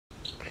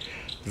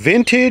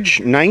Vintage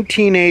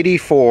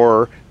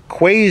 1984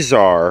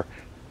 Quasar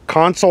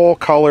console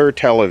color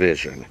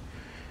television.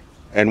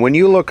 And when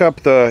you look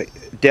up the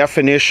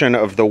definition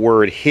of the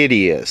word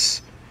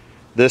hideous,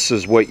 this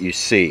is what you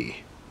see.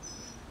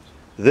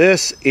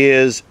 This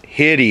is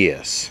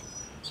hideous.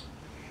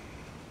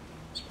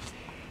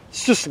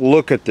 Let's just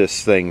look at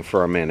this thing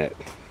for a minute.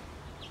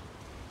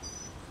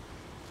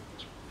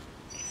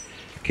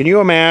 Can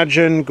you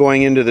imagine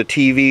going into the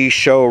TV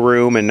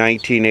showroom in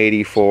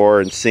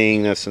 1984 and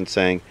seeing this and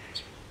saying,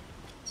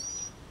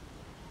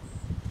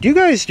 do you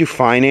guys do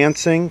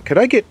financing? Could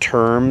I get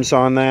terms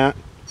on that?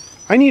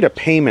 I need a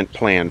payment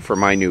plan for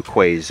my new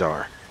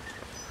Quasar.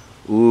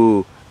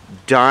 Ooh,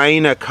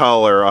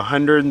 Dynacolor,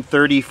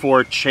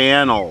 134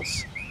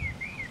 channels.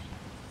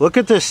 Look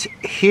at this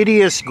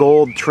hideous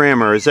gold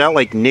trimmer. Is that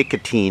like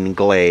nicotine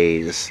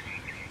glaze?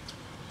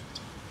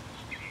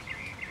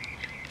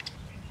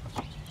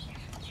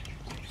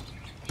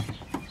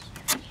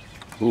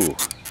 Ooh,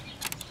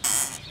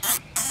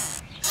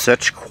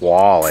 such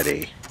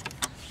quality.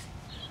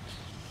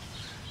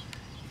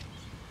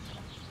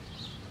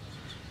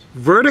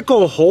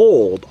 Vertical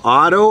hold,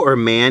 auto or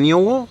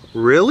manual?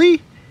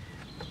 Really?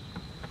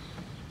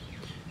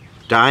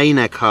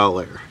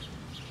 Dynacolor.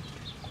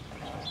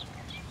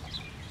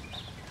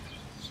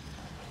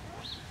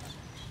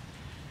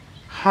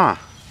 Huh.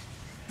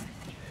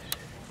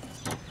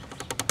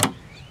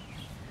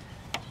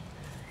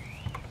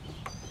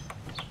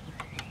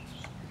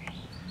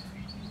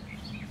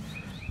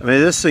 I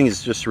mean, this thing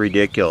is just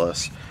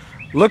ridiculous.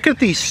 Look at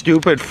these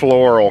stupid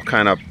floral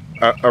kind of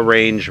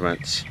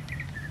arrangements.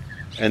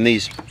 And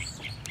these...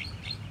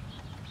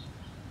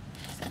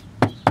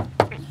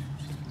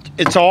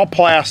 It's all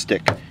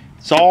plastic.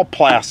 It's all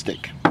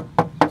plastic.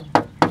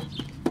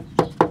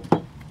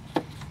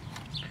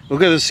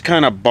 Look at this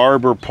kind of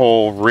barber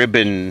pole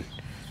ribbon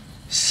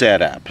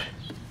setup.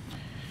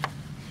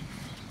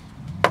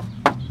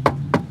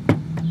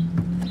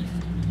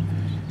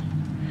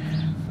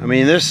 I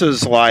mean, this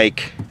is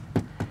like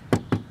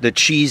the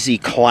cheesy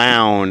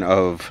clown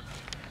of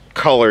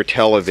color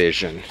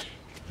television.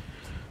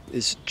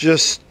 It's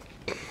just...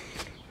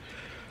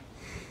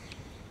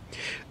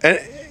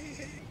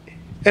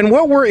 And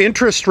what were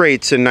interest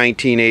rates in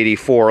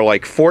 1984?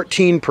 Like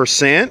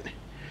 14%?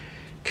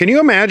 Can you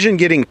imagine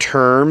getting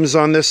terms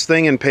on this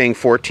thing and paying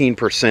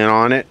 14%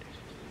 on it?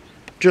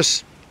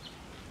 Just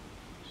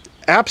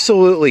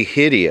absolutely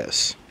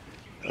hideous.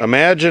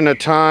 Imagine a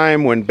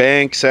time when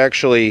banks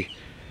actually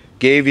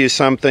gave you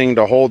something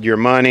to hold your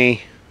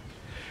money.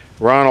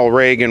 Ronald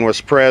Reagan was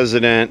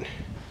president.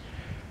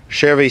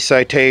 Chevy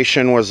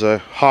Citation was a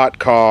hot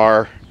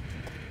car.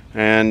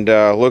 And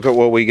look at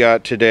what we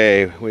got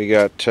today. We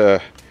got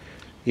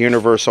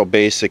universal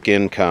basic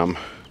income,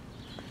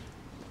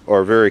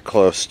 or very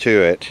close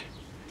to it.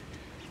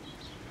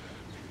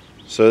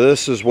 So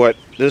this is what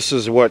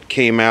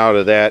came out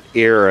of that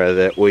era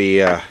that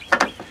we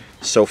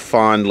so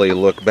fondly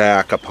look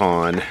back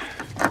upon.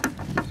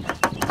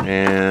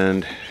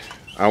 And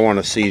I want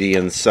to see the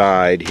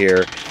inside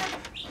here.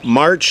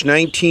 March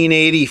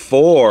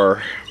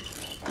 1984.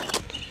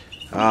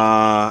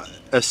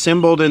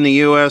 Assembled in the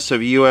U.S.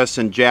 of U.S.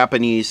 and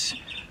Japanese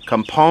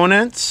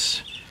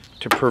components.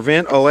 To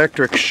prevent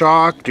electric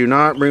shock, do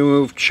not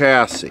remove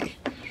chassis.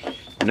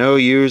 No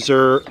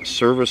user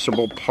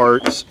serviceable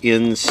parts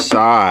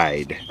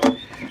inside.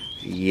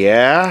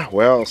 Yeah,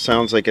 well,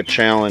 sounds like a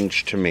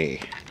challenge to me.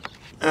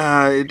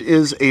 It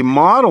is a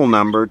model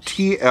number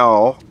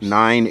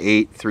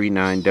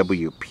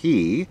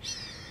TL9839WP.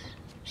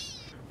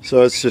 So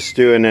let's just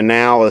do an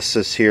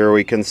analysis here.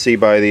 We can see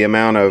by the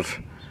amount of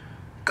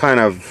kind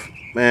of,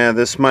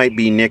 this might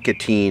be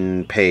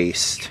nicotine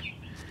paste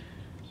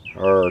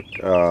or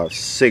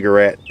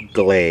cigarette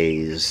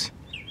glaze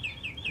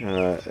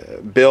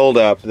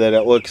buildup, that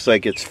it looks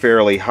like it's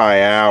fairly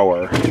high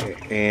hour.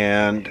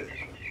 And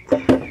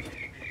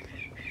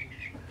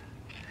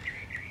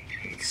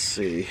let's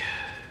see.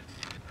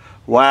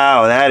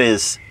 Wow, that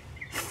is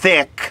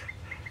thick.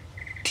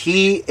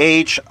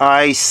 T-H-I-C,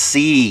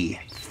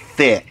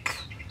 thick.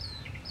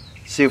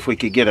 See if we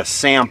could get a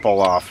sample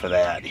off of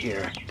that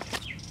here.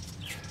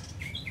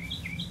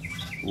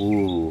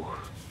 Ooh.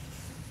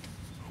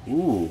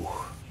 Ooh.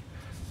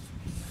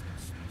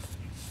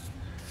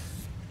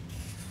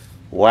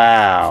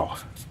 Wow.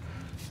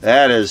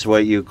 That is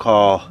what you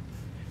call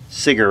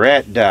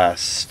cigarette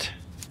dust.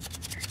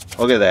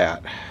 Look at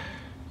that.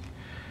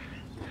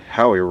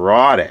 How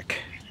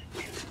erotic.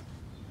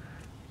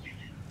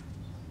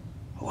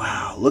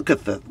 Wow, look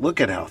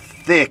at how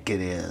thick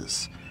it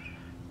is.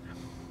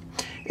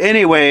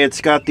 Anyway,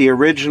 it's got the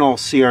original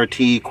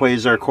CRT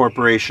Quasar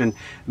Corporation,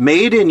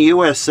 made in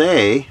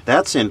USA.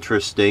 That's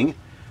interesting.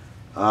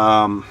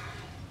 I'm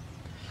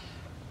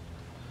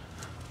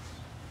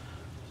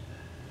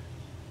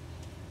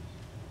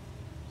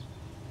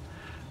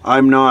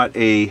not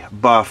a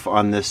buff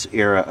on this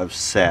era of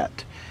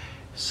set,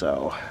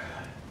 so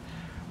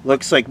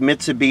looks like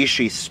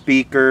Mitsubishi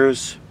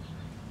speakers,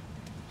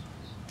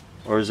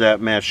 or is that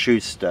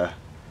Matsushita?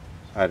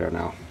 I don't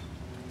know.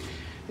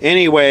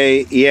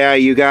 Anyway, yeah,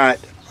 you got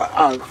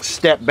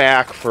step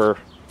back for,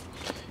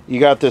 you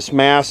got this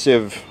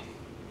massive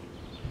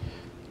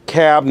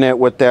cabinet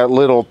with that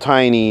little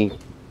tiny,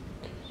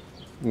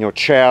 you know,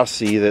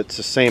 chassis that's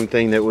the same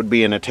thing that would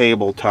be in a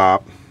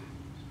tabletop.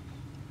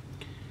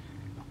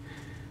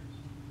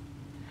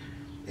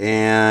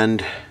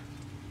 And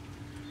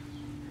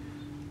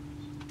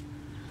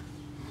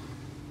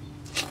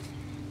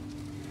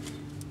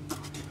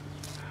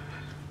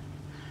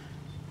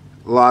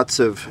lots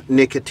of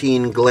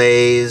nicotine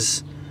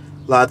glaze,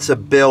 lots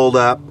of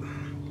buildup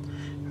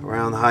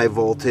around the high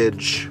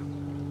voltage.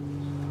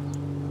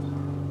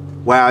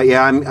 Wow,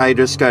 yeah, I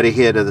just got a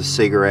hit of the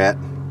cigarette.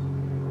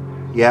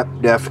 Yep,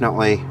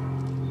 definitely.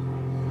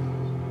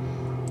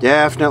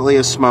 Definitely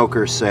a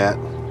smoker set.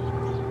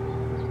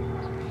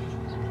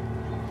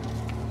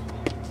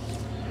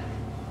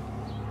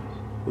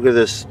 Look at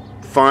this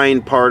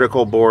fine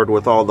particle board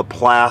with all the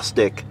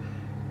plastic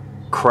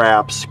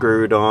crap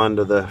screwed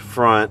onto the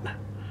front.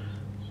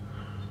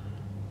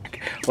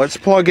 Let's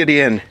plug it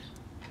in.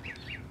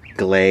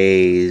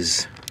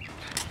 Glaze.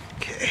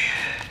 Okay.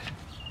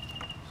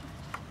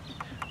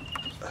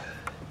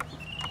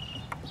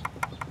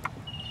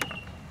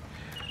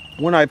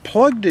 When I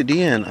plugged it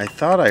in, I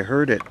thought I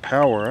heard it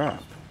power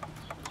up.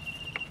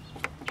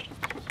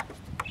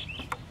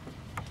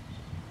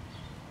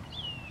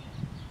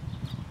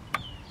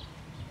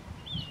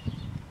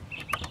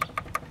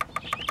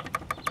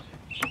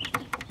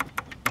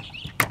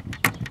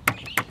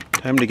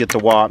 Time to get the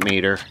watt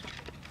meter.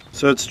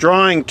 So it's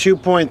drawing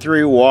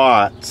 2.3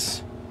 watts.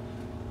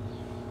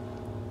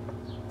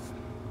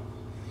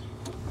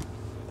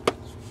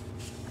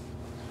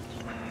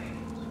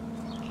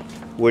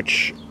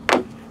 Which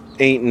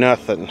ain't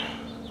nothing.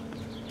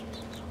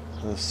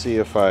 Let's see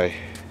if I...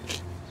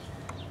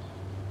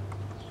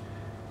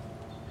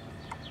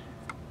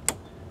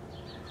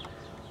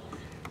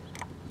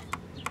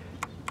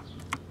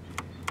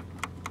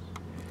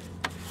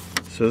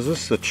 So is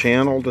this the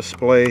channel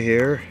display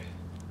here?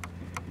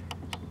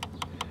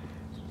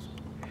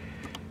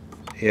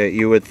 Yeah,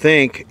 you would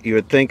think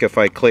if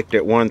I clicked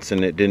it once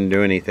and it didn't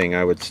do anything,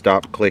 I would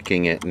stop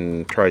clicking it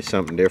and try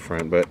something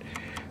different, but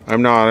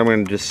I'm not. I'm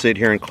going to just sit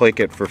here and click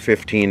it for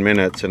 15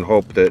 minutes and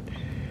hope that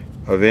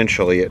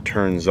eventually it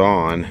turns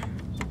on.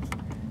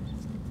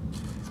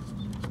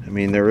 I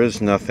mean, there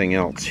is nothing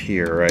else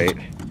here, right?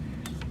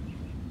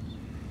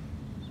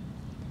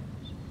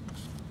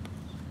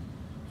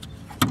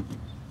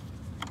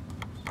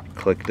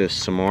 Click this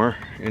some more.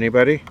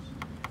 Anybody?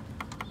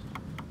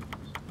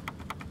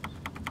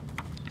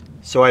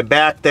 So I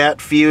backed that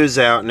fuse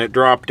out and it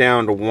dropped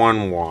down to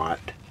 1 watt.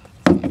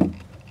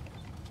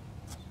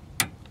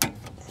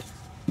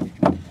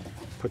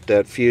 Put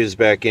that fuse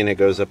back in, it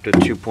goes up to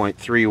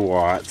 2.3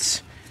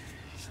 watts.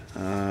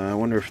 I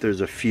wonder if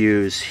there's a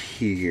fuse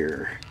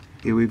here.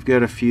 Okay, we've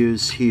got a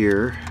fuse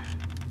here.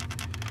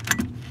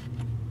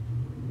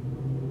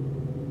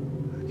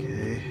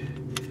 Okay.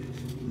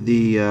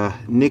 The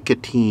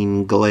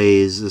nicotine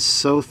glaze is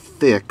so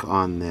thick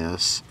on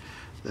this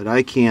that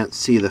I can't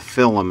see the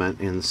filament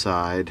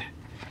inside.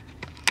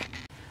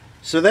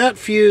 So that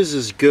fuse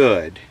is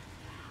good.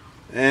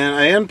 And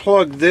I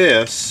unplugged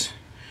this.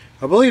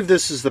 I believe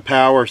this is the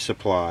power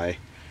supply.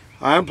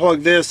 I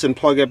unplug this and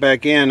plug it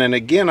back in, and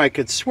again I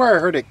could swear I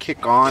heard it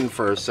kick on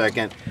for a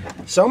second.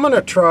 So I'm going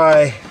to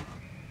try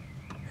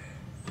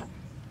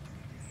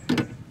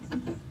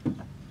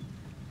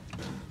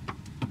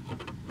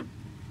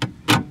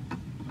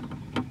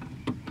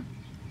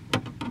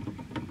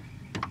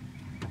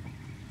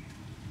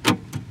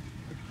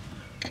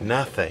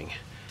nothing.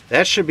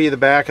 That should be the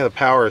back of the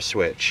power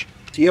switch.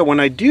 So yeah, when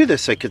I do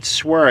this I could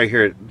swear I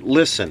hear it.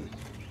 Listen.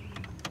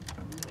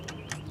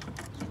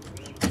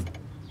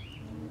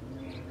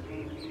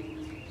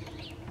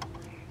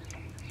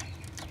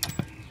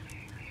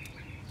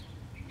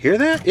 Hear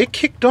that? It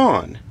kicked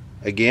on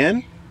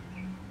again.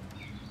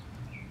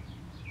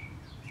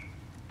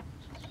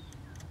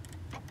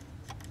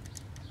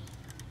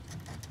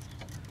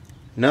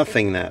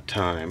 Nothing that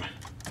time.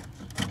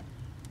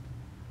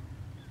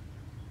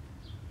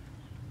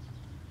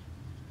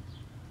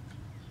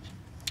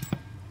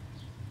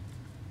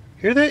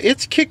 Hear that?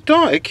 It's kicked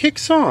on. It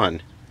kicks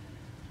on.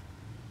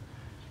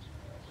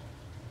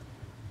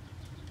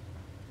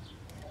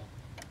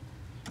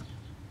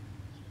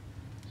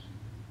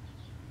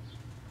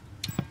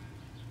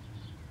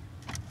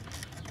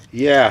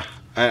 Yeah,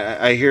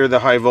 I hear the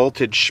high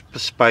voltage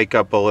spike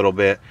up a little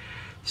bit.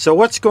 So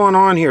what's going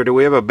on here? Do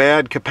we have a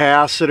bad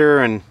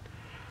capacitor and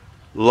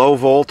low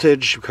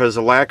voltage because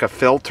of lack of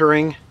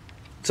filtering?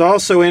 It's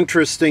also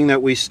interesting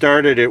that we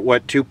started at,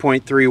 what,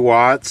 2.3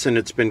 watts and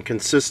it's been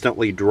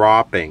consistently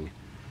dropping.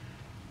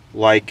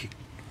 Like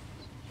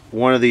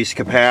one of these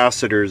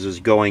capacitors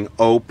is going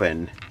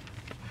open.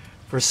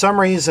 For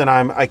some reason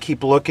I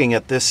keep looking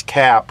at this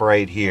cap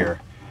right here.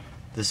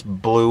 This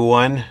blue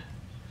one.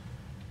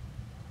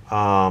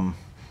 God,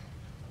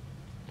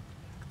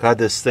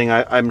 this thing,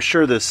 I'm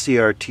sure this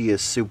CRT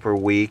is super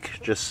weak.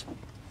 Just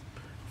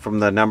from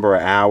the number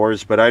of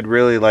hours, but I'd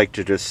really like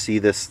to just see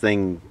this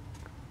thing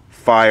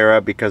fire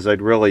up, because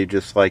I'd really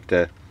just like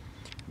to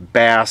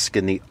bask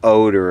in the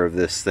odor of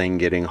this thing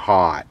getting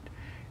hot.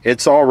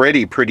 It's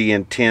already pretty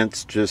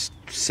intense just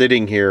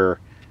sitting here,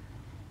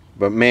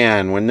 but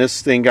man, when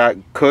this thing got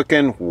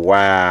cooking,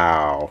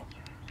 wow.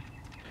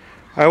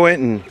 I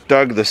went and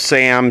dug the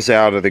SAMs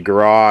out of the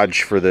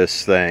garage for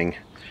this thing.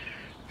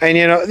 And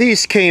you know,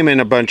 these came in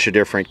a bunch of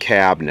different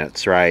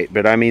cabinets, right?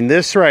 But I mean,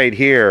 this right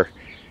here,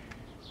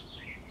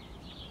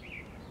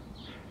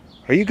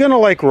 are you gonna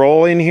like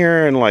roll in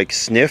here and like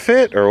sniff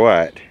it or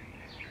what?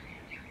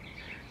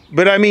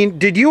 But I mean,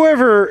 do you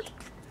ever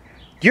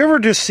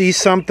just see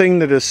something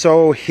that is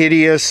so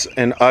hideous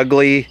and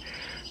ugly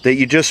that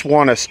you just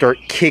want to start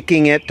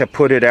kicking it to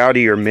put it out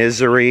of your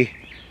misery?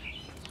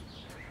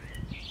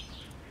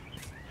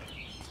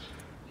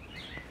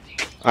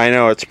 I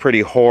know, it's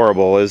pretty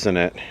horrible, isn't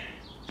it?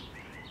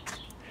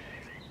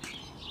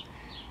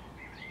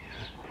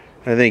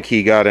 I think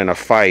he got in a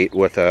fight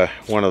with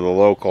one of the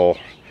local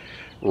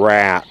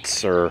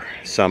rats or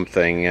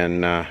something,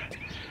 and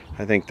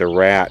I think the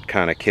rat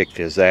kind of kicked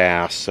his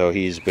ass, so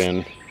he's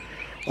been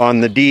on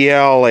the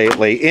DL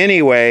lately.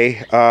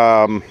 Anyway,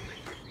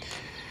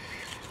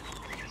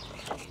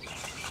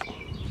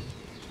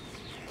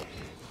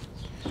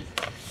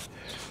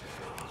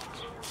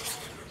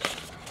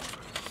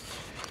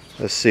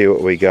 let's see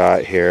what we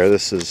got here.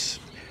 This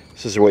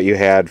is what you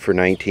had for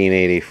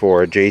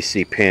 1984,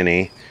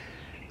 JCPenney.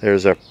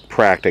 There's a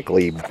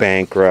practically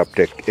bankrupt,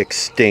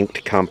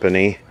 extinct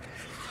company.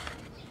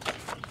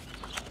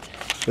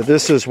 But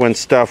this is when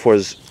stuff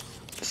was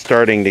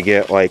starting to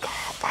get like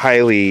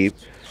highly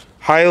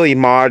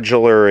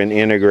modular and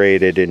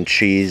integrated and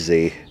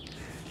cheesy.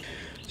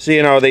 So,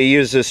 you know, they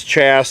use this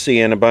chassis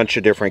in a bunch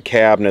of different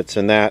cabinets,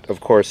 and that,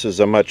 of course, is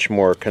a much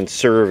more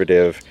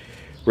conservative,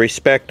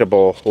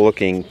 respectable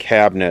looking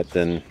cabinet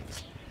than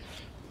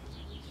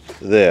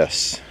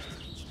this.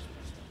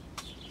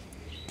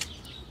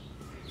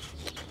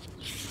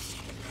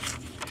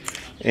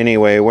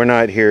 Anyway, we're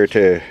not here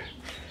to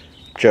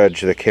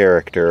judge the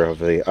character of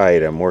the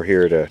item. We're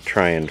here to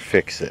try and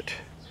fix it.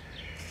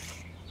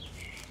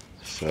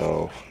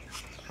 So,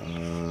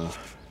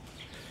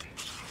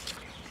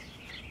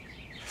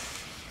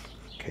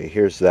 okay,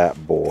 here's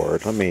that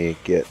board. Let me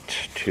get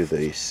to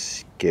the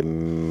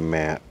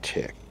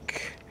schematic.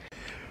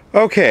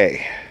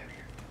 Okay,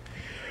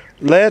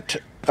 let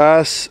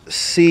us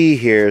see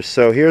here.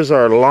 So here's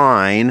our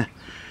line.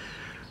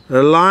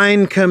 The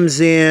line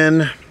comes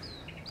in.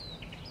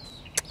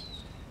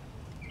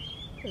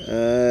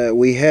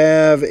 We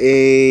have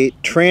a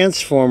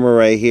transformer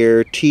right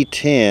here,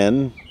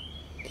 T10,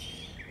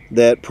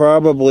 that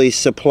probably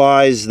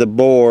supplies the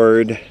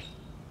board.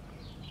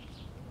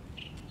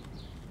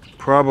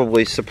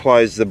 Probably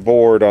supplies the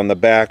board on the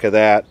back of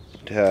that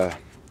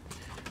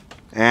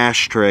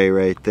ashtray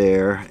right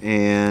there.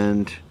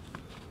 And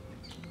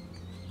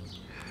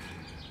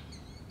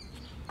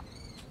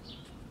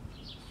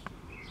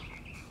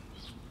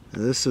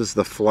this is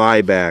the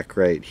flyback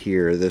right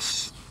here.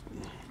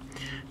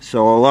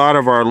 So a lot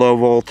of our low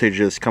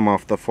voltages come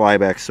off the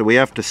flyback, so we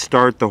have to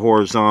start the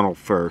horizontal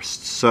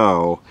first.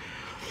 So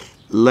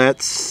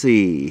let's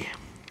see.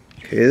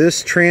 Okay,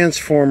 this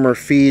transformer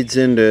feeds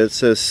into, it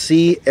says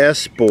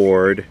CS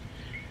board,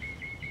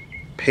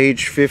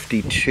 page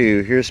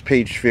 52. Here's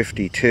page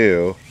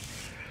 52.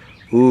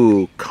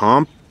 Ooh,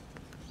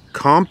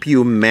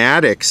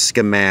 compumatic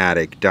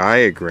schematic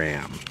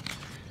diagram.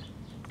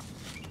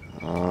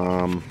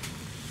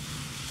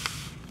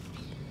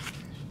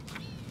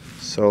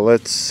 So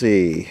let's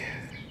see.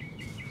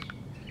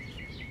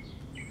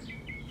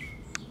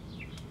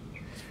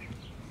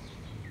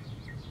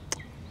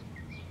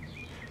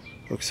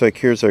 Looks like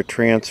here's our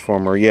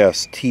transformer.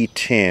 Yes,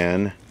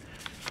 T10.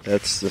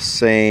 That's the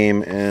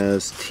same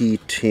as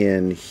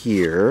T10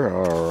 here.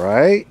 All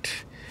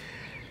right.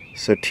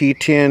 So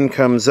T10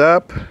 comes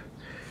up.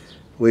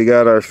 We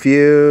got our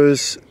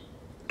fuse,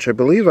 which I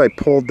believe I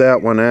pulled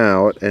that one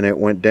out and it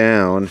went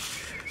down.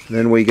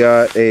 Then we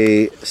got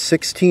a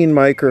 16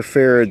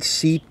 microfarad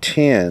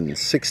C10,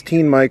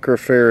 16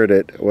 microfarad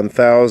at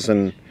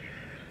 1000,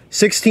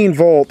 16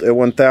 volt at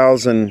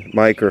 1000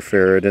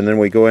 microfarad, and then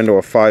we go into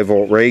a 5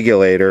 volt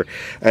regulator,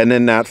 and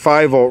then that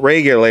 5 volt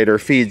regulator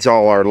feeds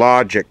all our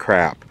logic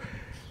crap.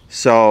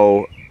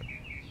 So,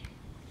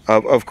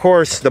 of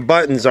course, the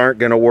buttons aren't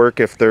going to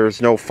work if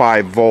there's no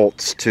 5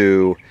 volts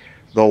to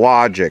the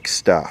logic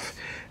stuff.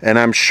 And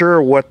I'm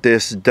sure what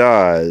this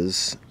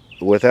does,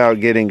 without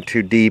getting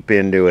too deep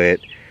into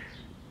it,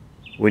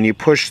 when you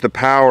push the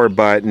power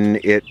button,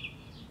 it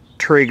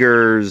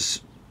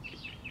triggers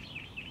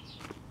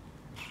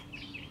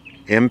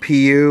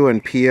MPU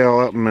and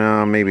PL.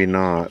 No, maybe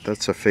not.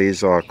 That's a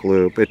phase lock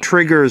loop. It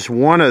triggers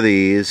one of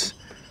these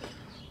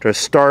to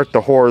start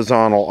the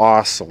horizontal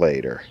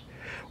oscillator.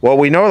 Well,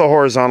 we know the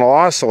horizontal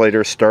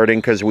oscillator is starting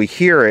because we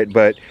hear it,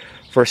 but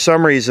for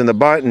some reason the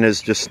button is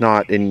just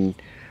not in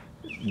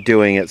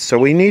doing it. So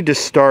we need to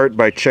start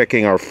by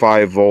checking our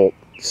 5 volt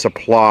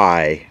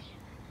supply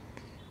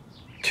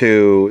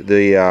to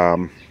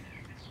the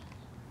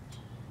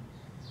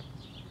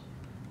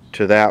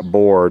to that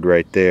board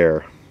right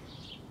there.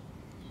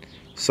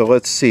 So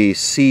let's see,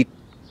 C10.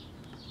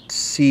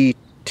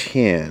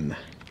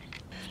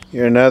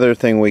 Another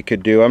thing we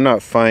could do, I'm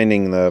not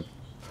finding the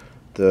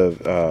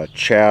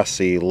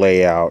chassis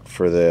layout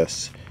for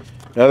this.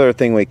 Another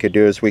thing we could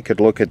do is we could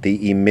look at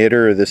the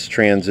emitter of this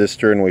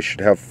transistor, and we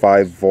should have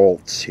 5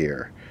 volts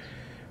here.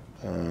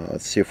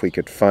 Let's see if we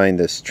could find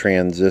this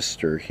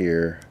transistor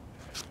here.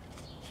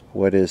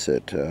 What is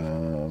it?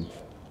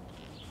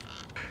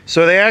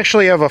 So they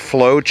actually have a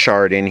flow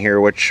chart in here,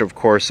 which of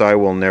course I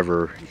will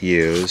never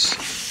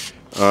use.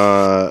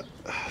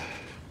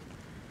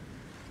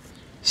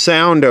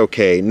 Sound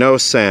okay, no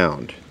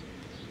sound.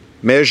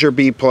 Measure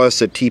B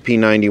plus at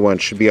TP91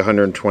 should be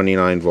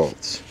 129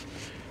 volts.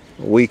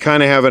 We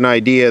kind of have an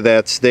idea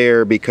that's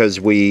there because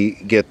we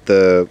get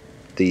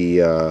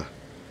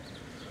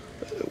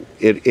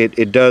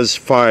it does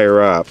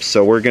fire up.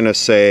 So we're going to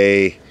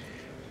say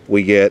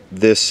we get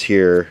this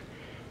here.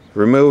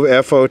 Remove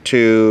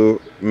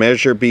FO2,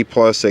 measure B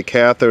plus at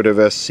cathode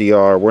of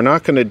SCR. We're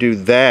not going to do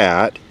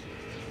that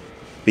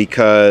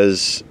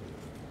because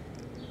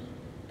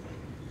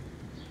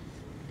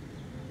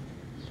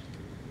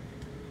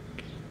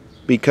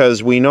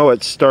we know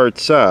it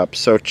starts up.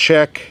 So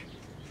check,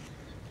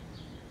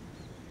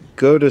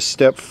 go to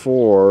step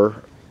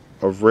 4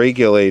 of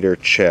regulator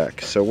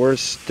check. So where's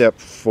step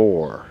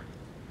 4?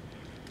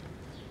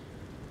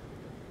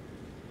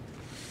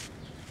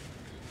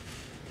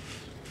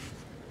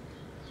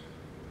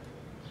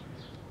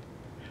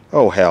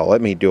 Oh hell,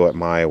 let me do it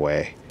my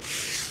way.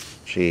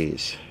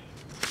 Jeez.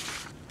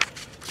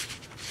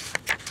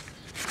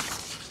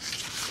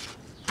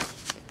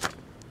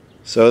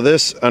 So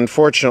this,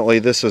 unfortunately,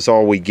 this is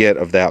all we get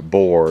of that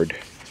board.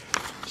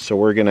 So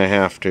we're going to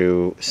have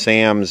to,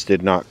 Sam's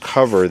did not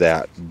cover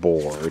that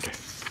board.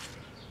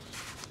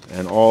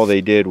 And all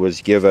they did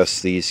was give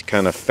us these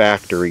kind of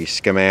factory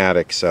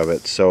schematics of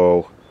it.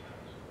 So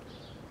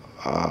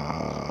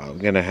I'm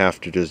going to have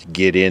to just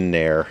get in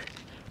there.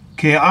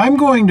 Okay, I'm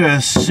going to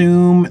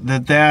assume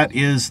that that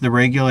is the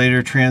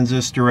regulator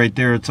transistor right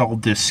there. It's all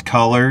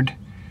discolored.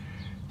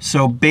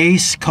 So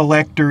base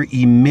collector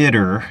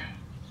emitter.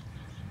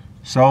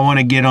 So I want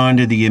to get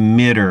onto the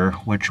emitter,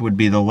 which would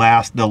be the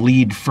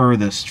lead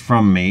furthest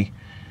from me.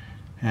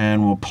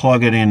 And we'll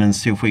plug it in and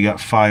see if we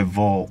got 5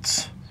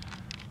 volts.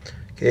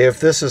 Okay, if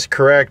this is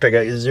correct, I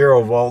got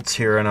 0 volts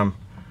here and I'm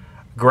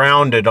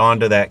grounded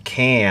onto that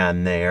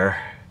can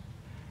there.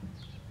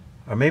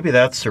 Or maybe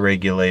that's the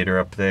regulator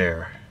up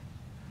there.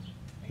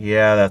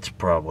 Yeah, that's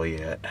probably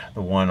it.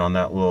 The one on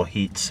that little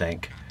heat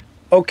sink.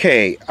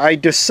 Okay, I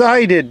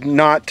decided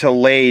not to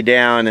lay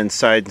down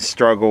inside and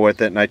struggle with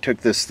it, and I took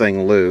this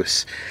thing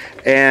loose.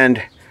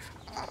 And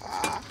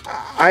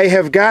I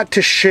have got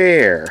to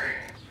share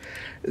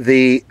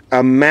the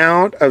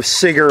amount of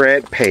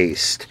cigarette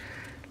paste.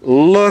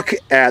 Look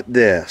at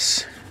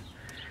this.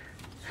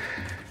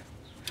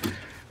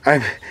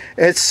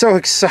 It's so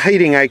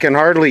exciting I can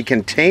hardly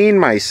contain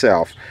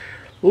myself.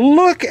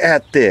 Look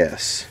at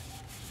this.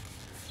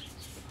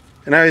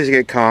 And I always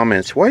get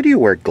comments, why do you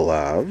wear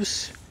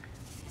gloves?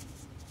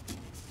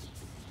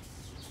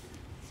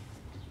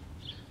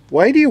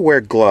 Why do you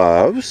wear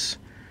gloves?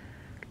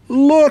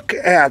 Look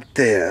at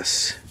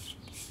this.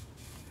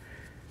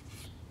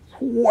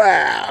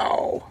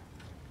 Wow.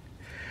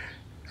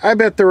 I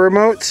bet the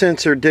remote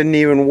sensor didn't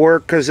even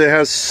work because it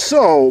has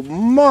so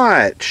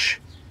much.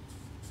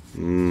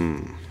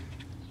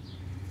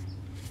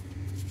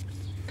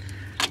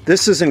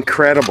 This is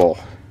incredible.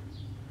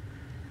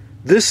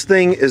 This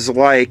thing is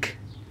like...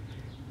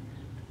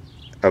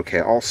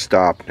 Okay, I'll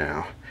stop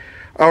now.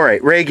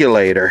 Alright,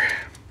 regulator.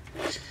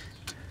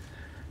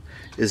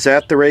 Is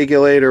that the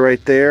regulator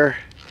right there?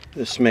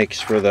 This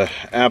makes for the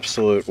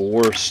absolute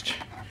worst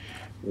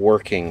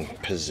working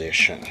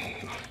position.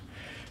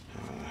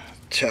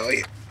 Tell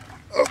you.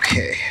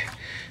 Okay.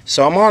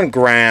 So I'm on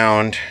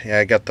ground. Yeah,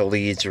 I got the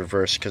leads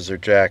reversed because they're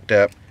jacked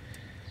up.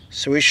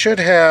 So we should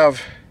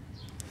have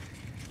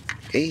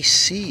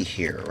AC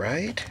here,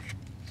 right?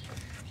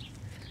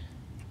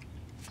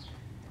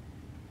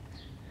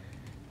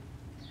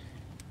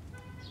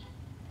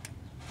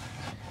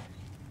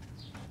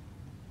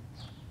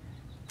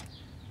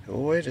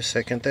 Oh, wait a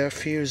second, that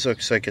fuse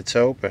looks like it's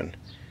open.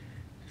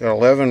 Got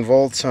 11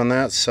 volts on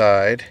that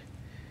side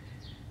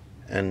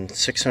and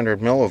 600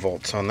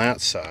 millivolts on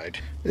that side.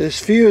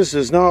 This fuse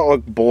does not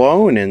look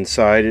blown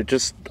inside, it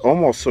just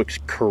almost looks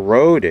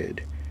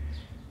corroded.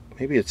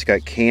 Maybe it's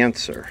got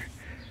cancer.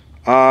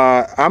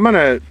 I'm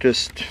gonna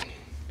just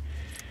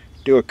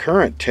do a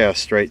current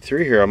test right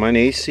through here. I'm on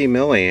AC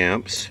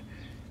milliamps.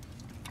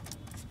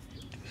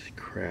 Just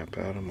crap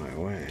out of my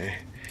way.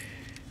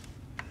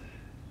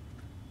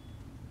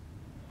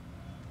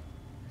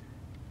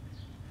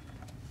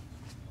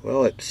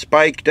 Well, it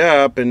spiked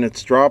up and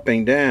it's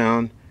dropping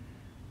down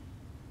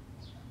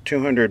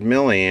 200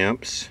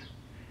 milliamps.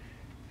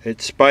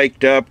 It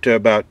spiked up to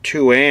about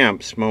 2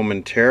 amps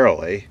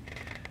momentarily.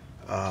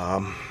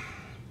 Okay,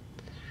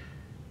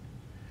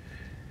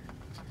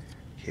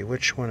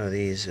 which one of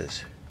these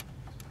is...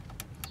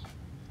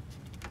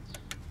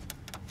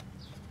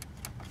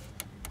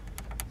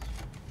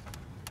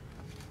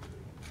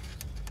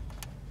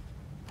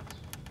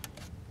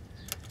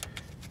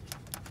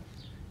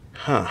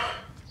 Huh.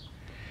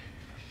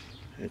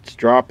 It's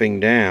dropping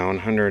down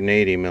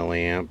 180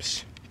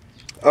 milliamps.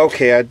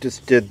 Okay, I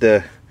just did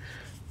the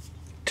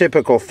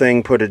typical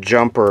thing, put a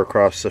jumper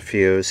across the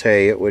fuse.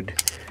 Hey, it would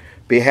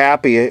be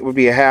happy. It would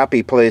be a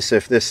happy place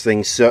if this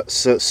thing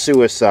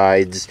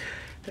suicides,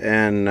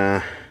 and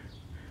I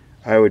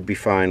would be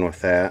fine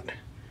with that.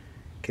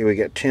 Okay, we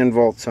got 10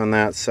 volts on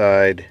that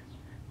side,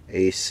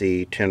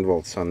 AC, 10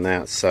 volts on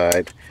that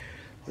side.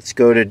 Let's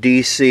go to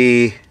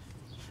DC.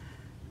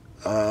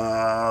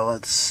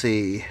 Let's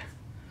see.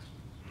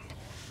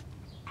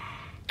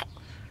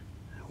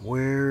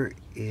 Where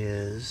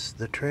is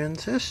the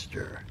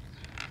transistor?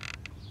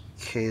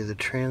 Okay, the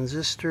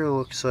transistor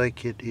looks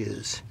like it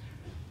is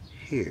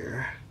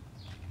here.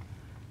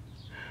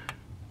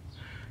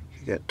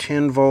 You got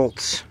 10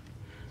 volts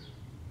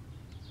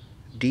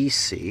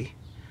DC.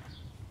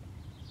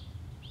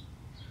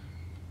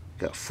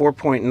 Got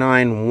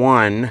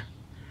 4.91,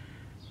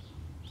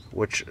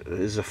 which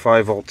is a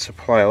 5 volt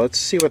supply. Let's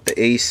see what the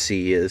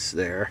AC is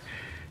there,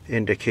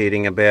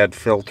 indicating a bad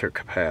filter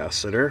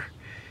capacitor.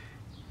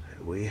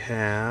 We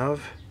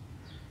have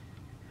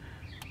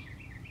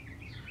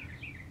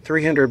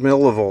 300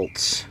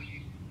 millivolts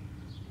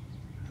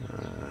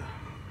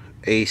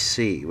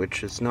AC,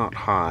 which is not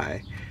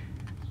high.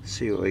 Let's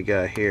see what we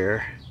got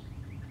here.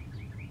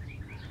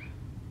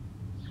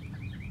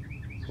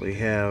 We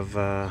have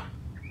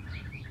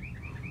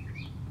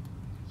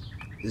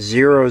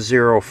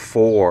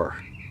 0.004.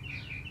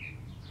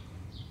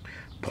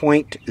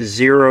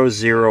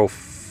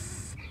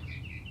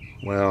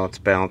 Well, it's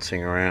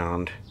bouncing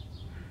around.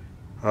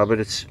 But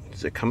is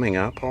it coming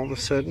up all of a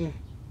sudden?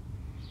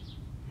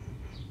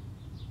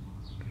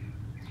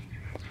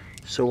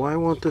 So why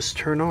won't this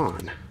turn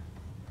on?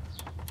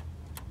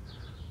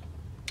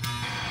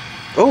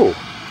 Oh!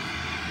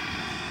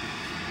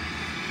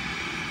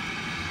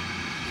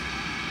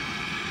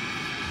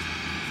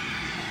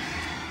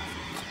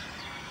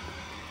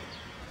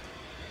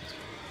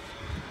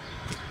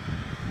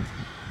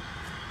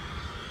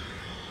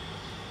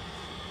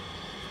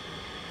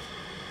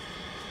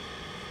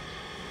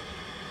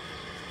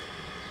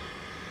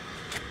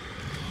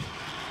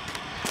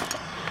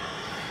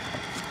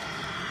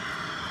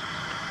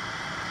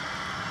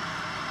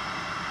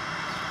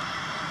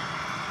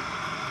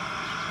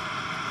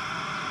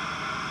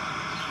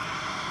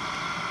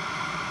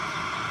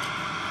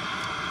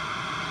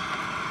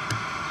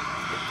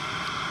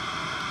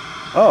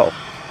 Oh.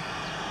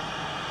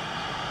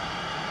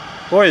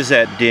 Boy, is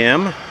that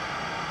dim.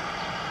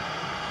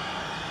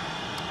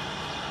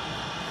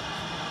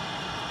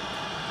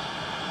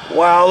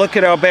 Wow, look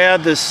at how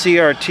bad this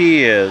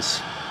CRT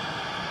is.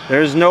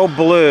 There's no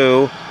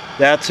blue.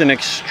 That's an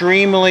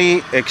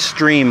extremely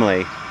dim.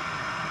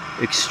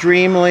 Let's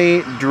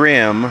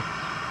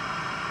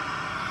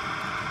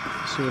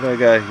see what I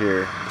got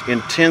here.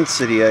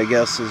 Intensity, I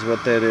guess, is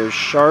what that is.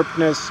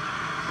 Sharpness,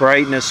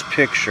 brightness,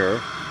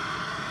 picture.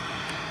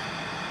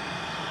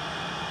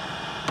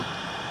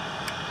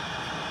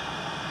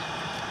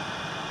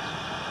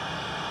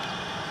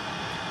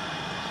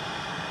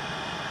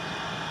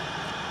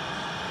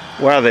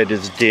 Wow, that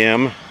is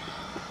dim.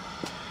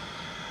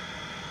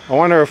 I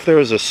wonder if there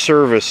was a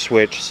service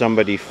switch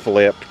somebody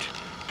flipped.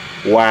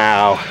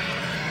 Wow.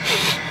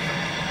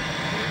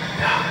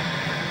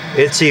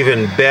 It's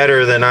even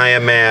better than I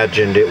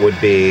imagined it would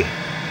be.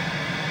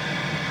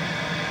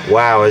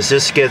 Wow, as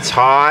this gets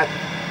hot,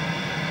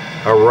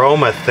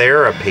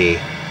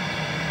 aromatherapy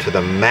to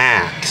the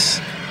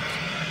max.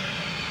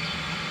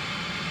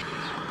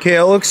 Okay,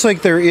 it looks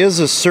like there is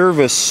a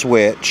service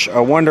switch.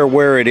 I wonder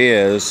where it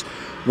is.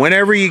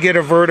 Whenever you get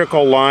a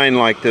vertical line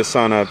like this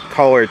on a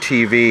color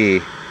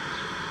TV,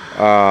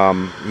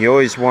 you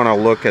always want to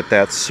look at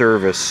that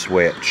service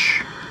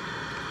switch.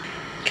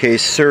 Okay,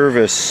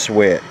 service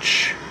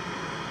switch.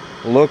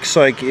 Looks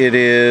like it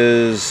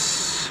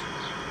is...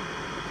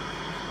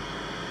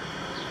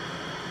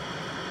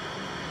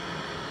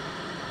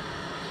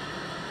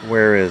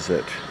 Where is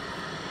it?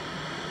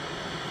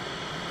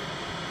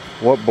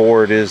 What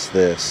board is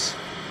this?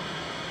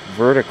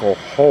 Vertical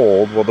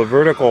hold. Well, the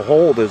vertical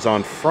hold is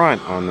on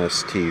front on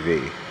this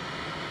TV.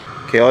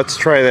 Okay, let's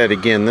try that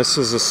again. This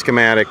is a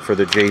schematic for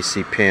the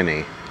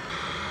JCPenney.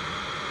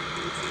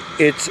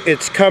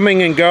 It's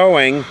coming and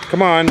going.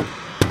 Come on.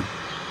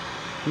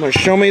 Come on,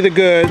 show me the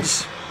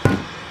goods.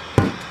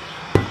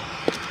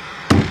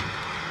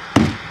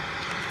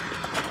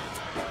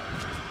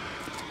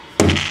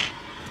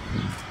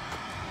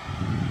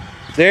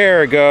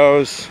 There it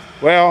goes.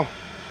 Well,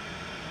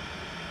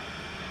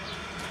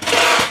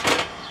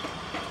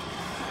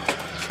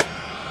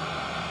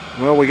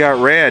 we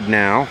got red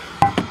now.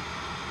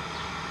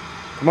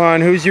 Come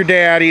on, who's your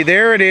daddy?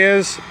 There it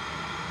is.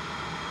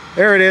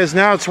 There it is.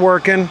 Now it's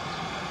working.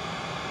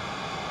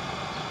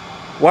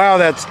 Wow,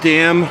 that's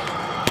dim.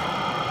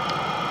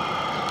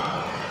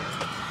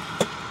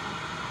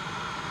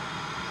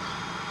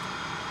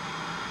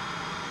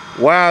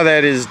 Wow,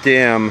 that is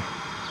dim.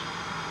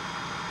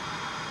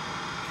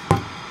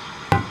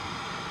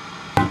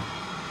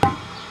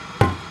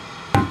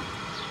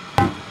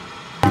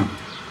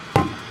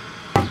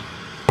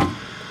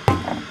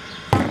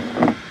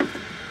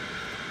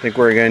 think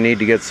we're going to need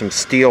to get some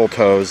steel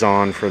toes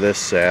on for this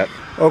set.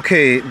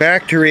 Okay,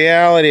 back to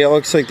reality. It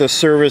looks like the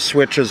service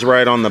switch is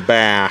right on the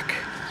back.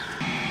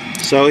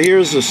 So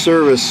here's the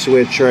service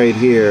switch right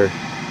here.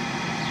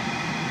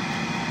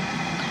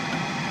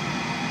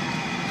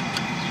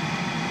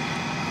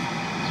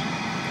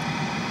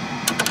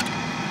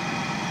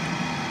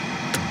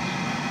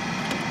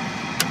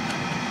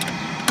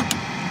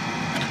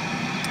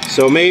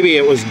 So maybe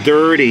it was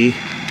dirty.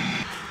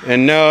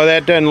 And no,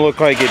 that doesn't look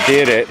like it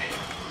did it.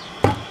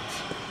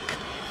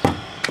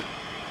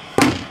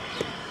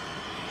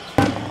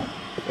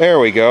 There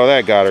we go,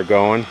 that got her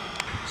going.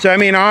 So I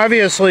mean,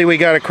 obviously we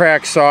got a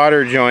cracked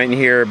solder joint in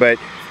here, but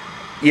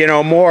you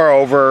know,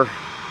 moreover,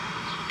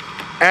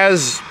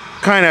 as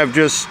kind of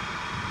just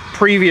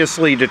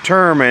previously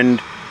determined,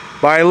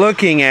 by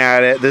looking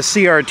at it, the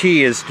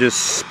CRT is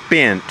just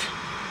spent.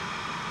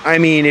 I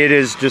mean, it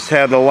has just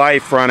had the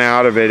life run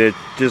out of it. It's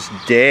just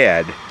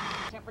dead.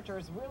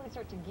 Temperatures really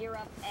start to gear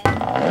up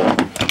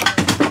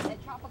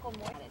and tropical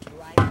moisture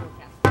dry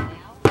forecast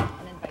now,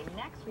 and then by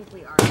next week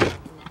we are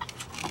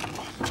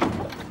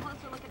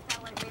closer look at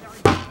satellite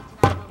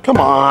radar. Come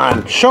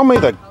on, show me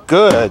the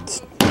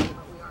goods.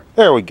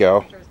 There we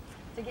go.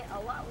 To get a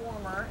lot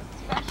warmer,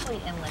 especially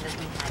inland as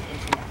we head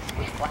into next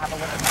week. We'll have a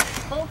look at that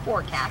full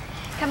forecast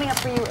coming up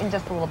for you in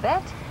just a little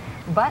bit.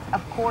 But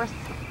of course,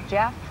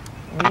 Jeff,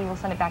 we will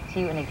send it back to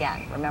you. And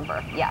again,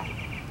 remember, yes,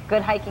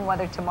 good hiking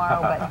weather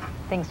tomorrow, but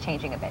things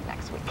changing a bit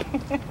next week.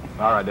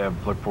 All right, Deb,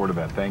 look forward to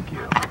that. Thank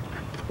you.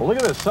 Well, look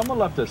at this. Someone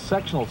left a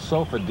sectional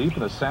sofa deep in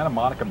the Santa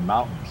Monica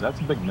Mountains. That's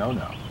a big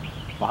no-no.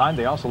 Behind,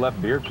 they also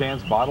left beer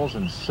cans, bottles,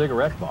 and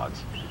cigarette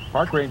butts.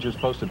 Park rangers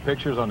posted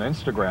pictures on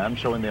Instagram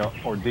showing the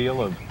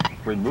ordeal of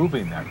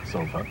removing that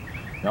sofa.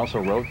 They also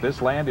wrote,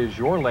 "This land is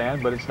your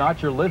land, but it's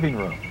not your living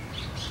room.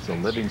 It's a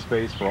living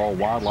space for all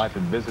wildlife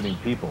and visiting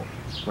people."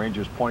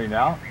 Rangers pointing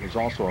out there's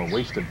also a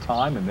waste of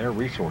time and their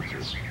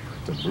resources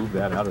to move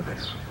that out of there.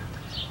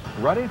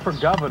 Running for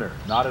governor,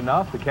 not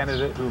enough. The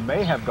candidate who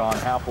may have gone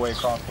halfway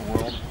across the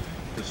world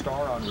to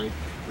star on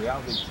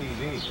reality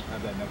TV.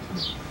 Have that next to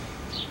me.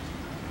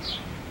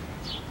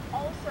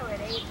 Also at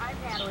 8, I'm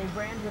Natalie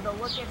Brand with a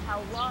look at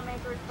how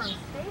lawmakers from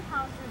state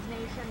houses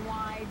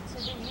nationwide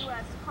to the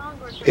U.S.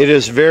 Congress... It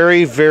is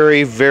very,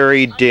 very,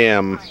 very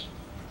dim.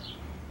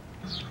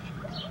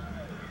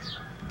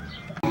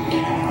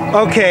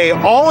 Okay,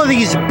 all of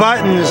these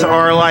buttons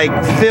are like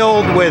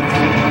filled with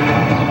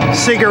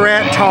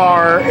cigarette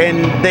tar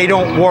and they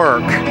don't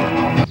work.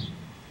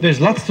 There's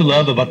lots to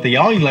love about the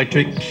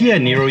all-electric Kia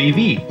Niro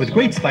EV with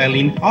great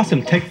styling,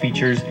 awesome tech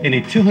features, and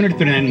a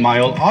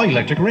 239-mile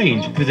all-electric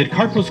range. Visit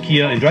CarPro's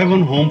Kia and drive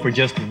on home for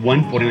just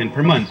 $149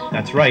 per month.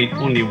 That's right,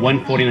 only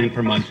 $149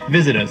 per month.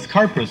 Visit us,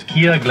 CarPro's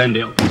Kia,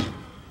 Glendale.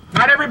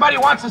 Not everybody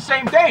wants the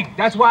same thing.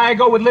 That's why I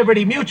go with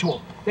Liberty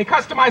Mutual. They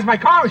customize my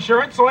car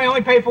insurance so I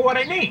only pay for what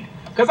I need.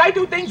 Because I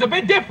do things a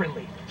bit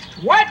differently.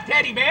 What,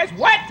 teddy bears?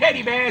 What,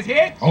 teddy bears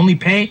here? Only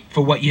pay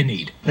for what you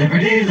need.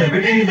 Liberty,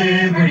 liberty,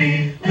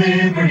 liberty,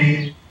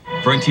 liberty.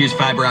 Frontier's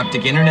fiber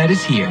optic internet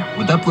is here,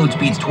 with upload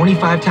speeds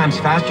 25 times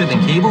faster than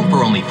cable for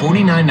only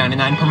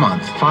 $49.99 per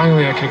month.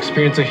 Finally, I can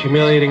experience a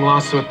humiliating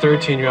loss to a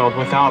 13-year-old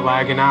without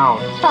lagging out.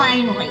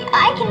 Finally,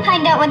 I can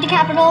find out what the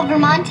capital of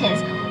Vermont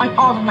is on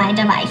all of my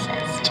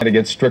devices. To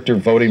get stricter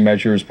voting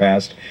measures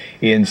passed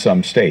in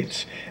some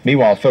states.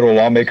 Meanwhile, federal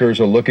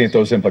lawmakers are looking at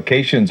those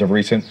implications of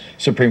recent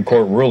Supreme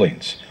Court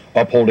rulings,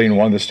 upholding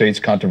one of the state's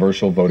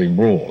controversial voting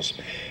rules.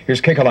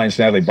 Here's KCAL9's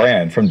Natalie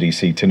Brand from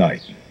D.C.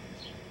 tonight.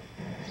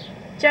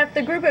 Jeff,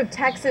 the group of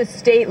Texas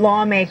state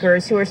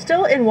lawmakers who are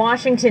still in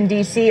Washington,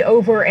 D.C.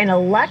 over an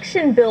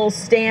election bill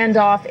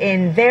standoff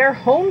in their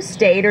home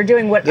state are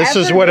doing whatever this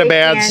is what a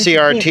bad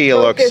CRT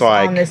looks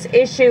like on this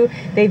issue.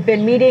 They've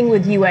been meeting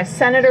with U.S.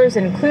 senators,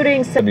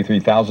 including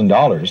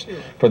 $73,000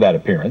 for that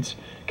appearance.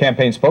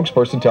 Campaign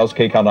spokesperson tells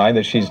KCAL9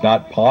 that she's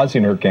not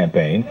pausing her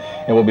campaign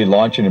and will be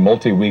launching a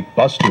multi-week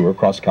bus tour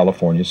across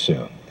California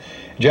soon.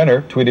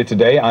 Jenner tweeted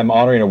today, "I'm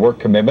honoring a work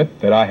commitment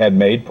that I had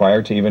made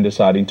prior to even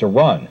deciding to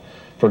run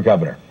for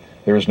governor.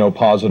 There is no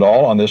pause at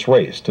all on this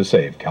race to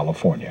save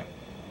California."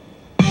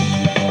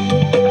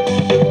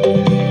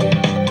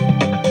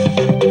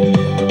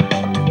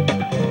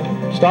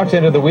 Stocks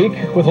ended the week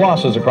with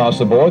losses across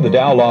the board. The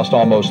Dow lost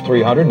almost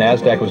 300,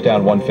 NASDAQ was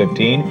down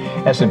 115,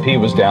 S&P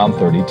was down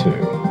 32.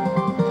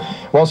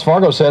 Wells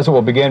Fargo says it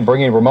will begin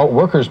bringing remote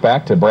workers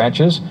back to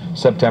branches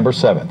September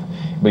 7th.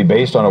 It will be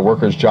based on a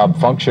worker's job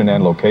function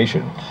and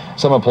location.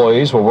 Some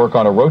employees will work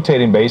on a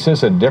rotating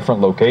basis at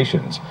different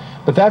locations,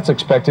 but that's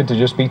expected to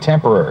just be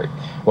temporary.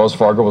 Wells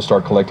Fargo will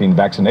start collecting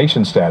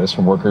vaccination status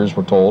from workers,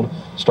 we're told,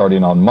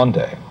 starting on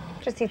Monday.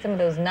 To see some of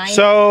those nice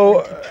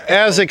so,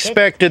 as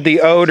expected,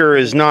 the odor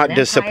is not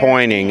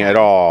disappointing at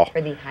all.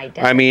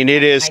 I mean,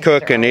 it is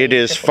cooking. It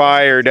is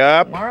fired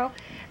up.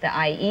 The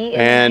IE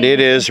and it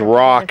is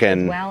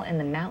rocking. As well in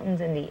the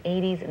mountains in the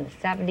 80s and the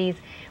 70s.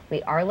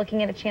 We are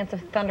looking at a chance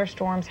of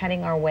thunderstorms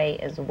heading our way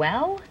as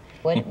well.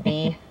 Would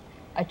be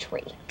a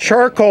tree.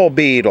 Charcoal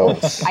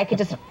beetles. I could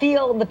just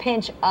feel the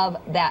pinch of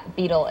that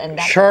beetle and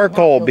that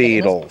charcoal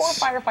beetles. Those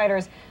poor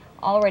firefighters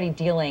already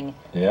dealing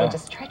Yeah. with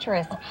just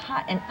treacherous,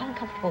 hot, and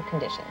uncomfortable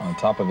conditions. On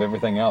top of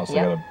everything else, they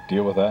Yep. got to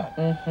deal with that.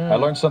 I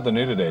learned something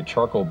new today.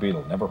 Charcoal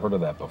beetle. Never heard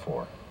of that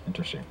before.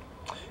 Interesting.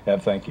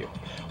 Ev, thank you.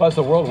 Well, as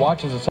the world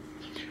watches us.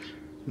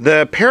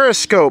 The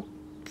Periscope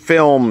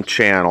Film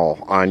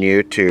channel on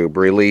YouTube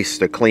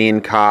released a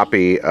clean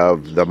copy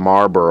of the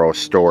Marlboro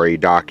Story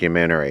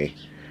documentary,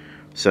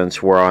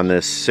 since we're on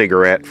this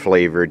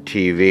cigarette-flavored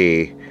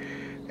TV.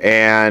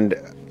 And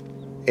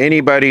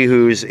anybody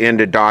who's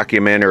into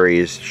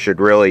documentaries should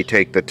really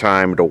take the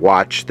time to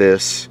watch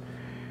this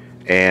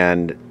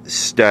and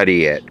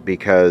study it,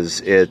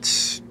 because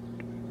it's,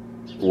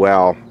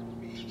 well,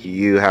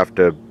 you have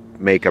to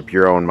make up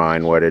your own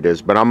mind what it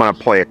is. But I'm going to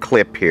play a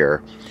clip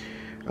here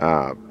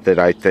that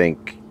I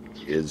think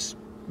is,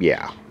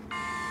 yeah.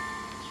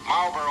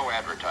 Marlboro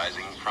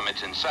advertising from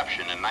its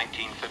inception in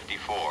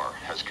 1954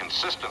 has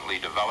consistently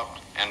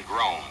developed and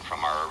grown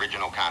from our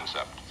original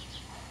concept.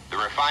 The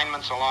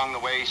refinements along the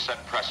way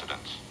set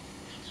precedents,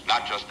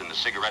 not just in the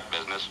cigarette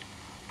business,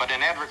 but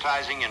in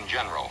advertising in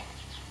general.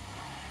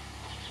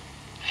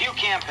 Few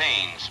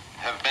campaigns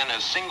have been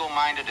as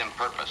single-minded in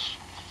purpose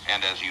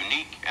and as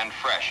unique and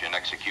fresh in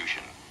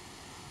execution.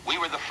 We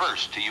were the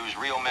first to use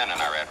real men in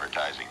our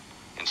advertising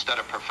instead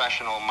of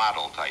professional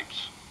model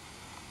types.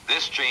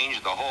 This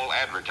changed the whole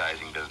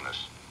advertising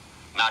business,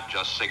 not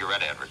just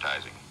cigarette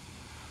advertising.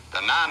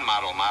 The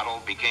non-model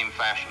model became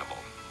fashionable.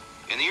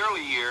 In the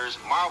early years,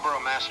 Marlboro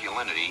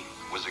masculinity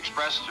was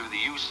expressed through the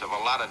use of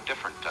a lot of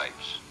different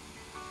types.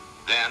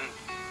 Then,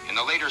 in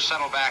the later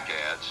settle-back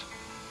ads,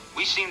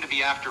 we seemed to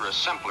be after a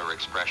simpler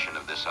expression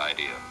of this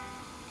idea,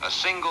 a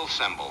single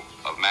symbol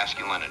of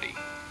masculinity.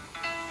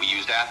 We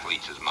used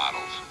athletes as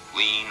models,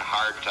 lean,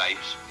 hard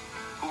types,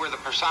 who were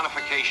the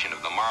personification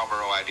of the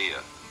Marlboro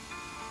idea.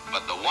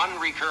 But the one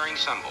recurring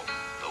symbol,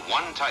 the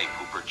one type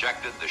who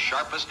projected the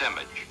sharpest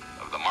image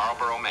of the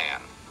Marlboro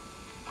man,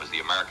 was the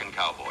American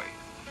cowboy.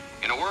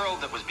 In a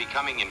world that was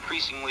becoming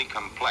increasingly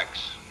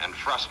complex and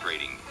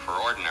frustrating for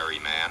ordinary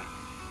man,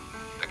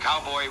 the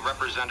cowboy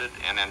represented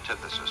an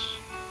antithesis.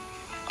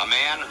 A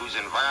man whose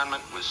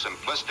environment was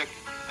simplistic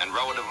and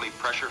relatively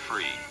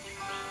pressure-free.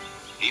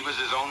 He was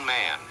his own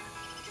man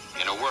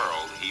in a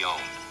world he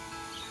owned.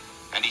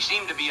 And he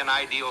seemed to be an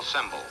ideal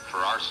symbol for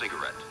our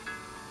cigarette.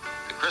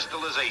 The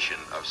crystallization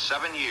of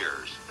 7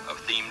 years of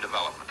theme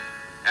development.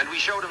 And we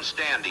showed him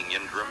standing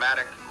in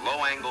dramatic,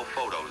 low-angle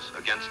photos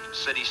against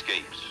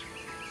cityscapes,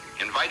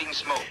 inviting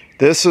smoke.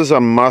 This is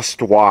a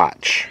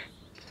must-watch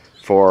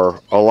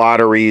for a lot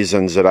of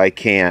reasons that I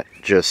can't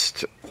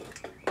just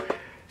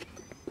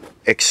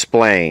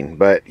explain.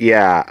 But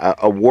yeah,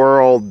 a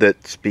world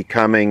that's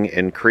becoming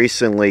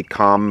increasingly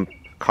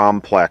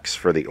complex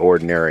for the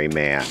ordinary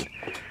man.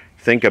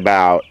 Think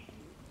about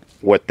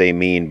what they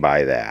mean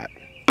by that.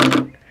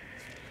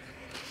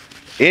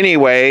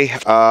 Anyway,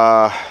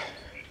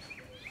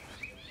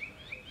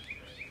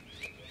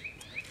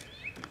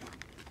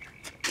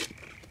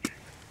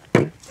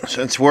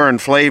 since we're in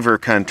flavor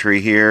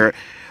country here,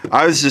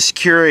 I was just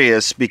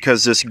curious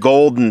because this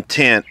golden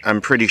tint,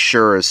 I'm pretty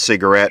sure, is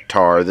cigarette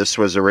tar. This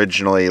was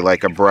originally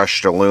like a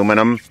brushed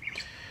aluminum.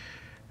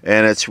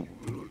 And it's,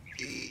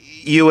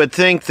 you would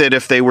think that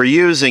if they were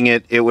using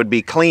it, it would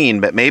be clean,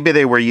 but maybe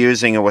they were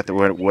using it with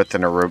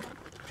an,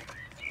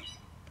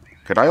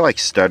 could I like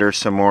stutter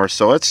some more?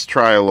 So let's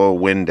try a little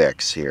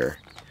Windex here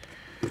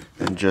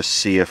and just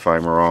see if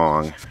I'm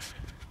wrong.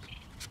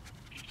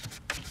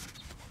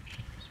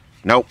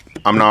 Nope,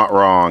 I'm not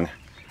wrong.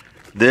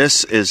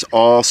 This is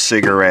all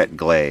cigarette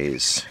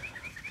glaze.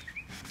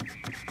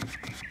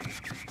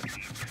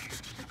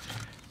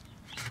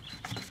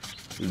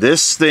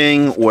 This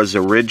thing was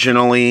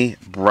originally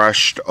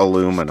brushed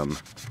aluminum.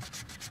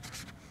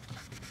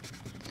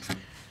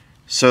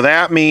 So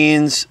that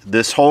means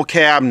this whole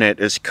cabinet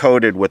is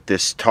coated with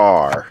this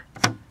tar.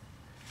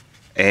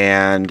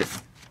 And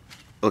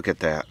look at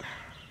that.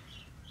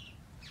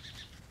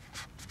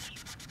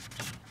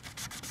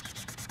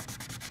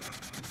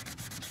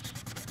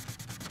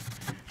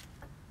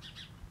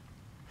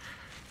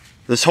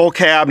 This whole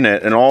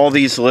cabinet and all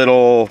these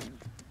little,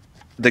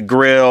 the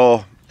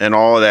grill and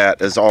all of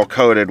that is all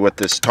coated with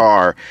this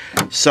tar.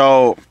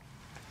 So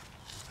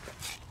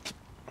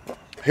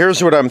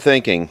here's what I'm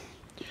thinking.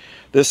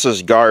 This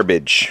is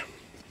garbage.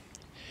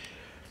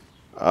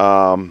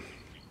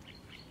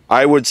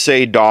 I would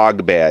say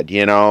dog bed,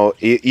 you know.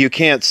 You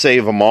can't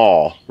save them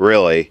all,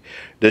 really.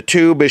 The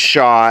tube is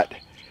shot.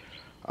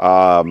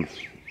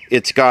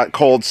 It's got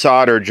cold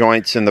solder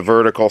joints in the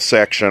vertical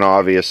section,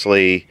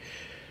 obviously.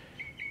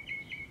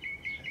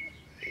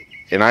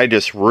 And I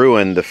just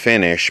ruined the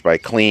finish by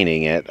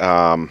cleaning it.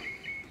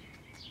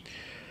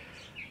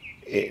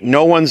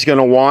 No one's going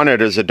to want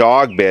it as a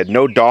dog bed.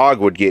 No dog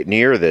would get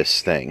near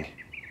this thing.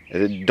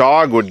 The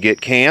dog would get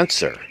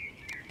cancer.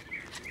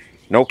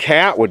 No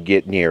cat would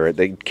get near it.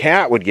 The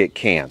cat would get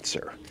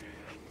cancer.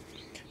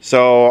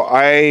 So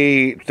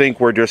I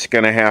think we're just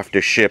going to have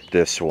to ship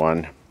this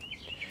one.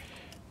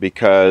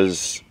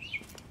 Because,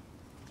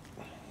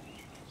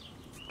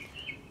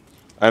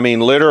 I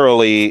mean,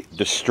 literally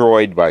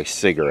destroyed by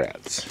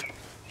cigarettes.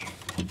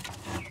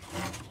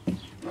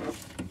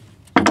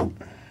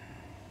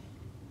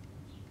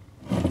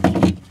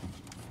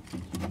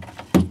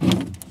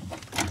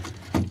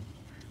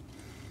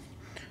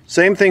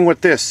 Same thing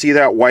with this. See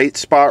that white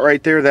spot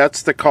right there?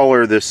 That's the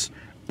color this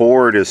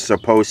board is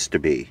supposed to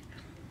be.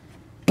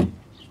 I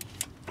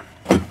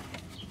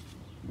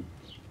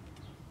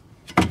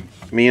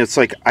mean, it's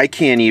like I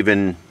don't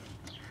even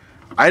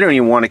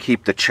want to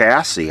keep the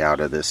chassis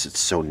out of this. It's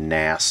so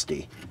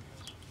nasty.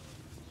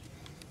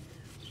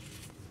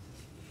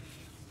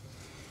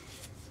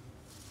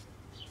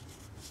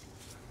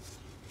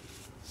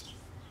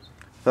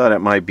 Thought it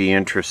might be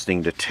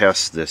interesting to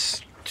test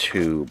this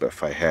tube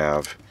if I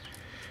have.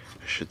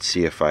 I should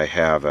see if I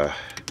have a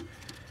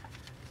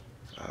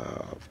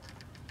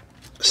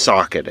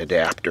socket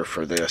adapter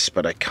for this,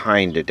 but I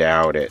kind of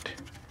doubt it.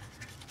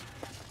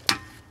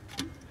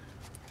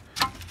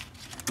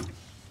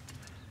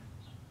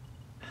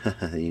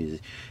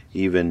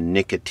 Even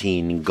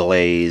nicotine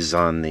glaze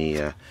on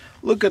the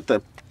look at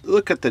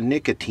the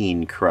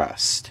nicotine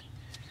crust.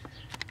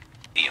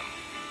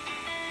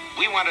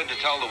 We wanted to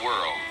tell the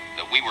world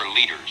that we were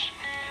leaders,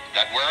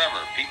 that wherever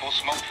people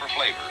smoked for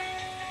flavor,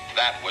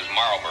 that was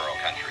Marlboro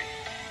country.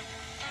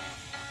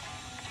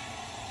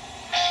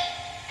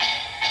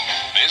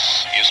 This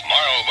is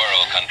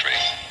Marlboro country.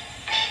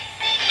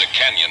 The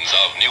canyons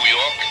of New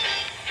York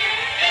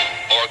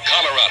or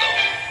Colorado.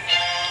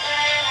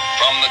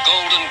 From the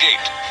Golden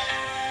Gate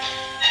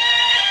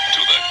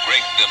to the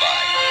Great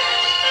Divide.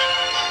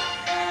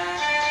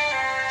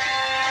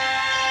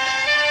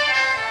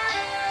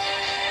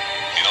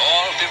 In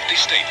all 50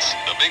 states,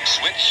 the big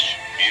switch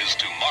is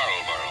to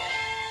Marlboro.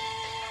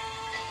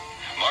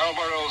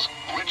 Marlboro's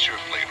richer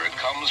flavor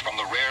comes from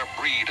the rare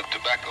breed of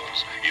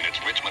tobaccos in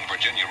its Richmond,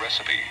 Virginia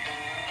recipe.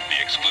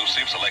 The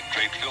exclusive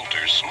Selectrate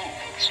filter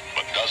smooths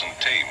but doesn't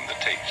tame the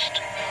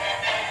taste.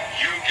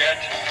 You get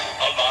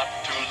a lot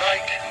to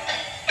like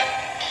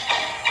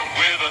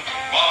with a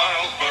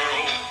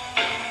Marlboro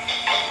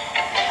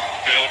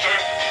filter,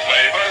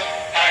 flavor,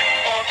 pack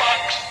or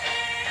box.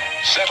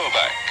 Settle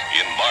back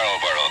in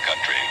Marlboro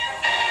country.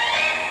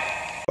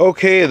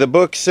 Okay, the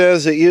book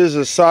says it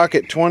uses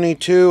socket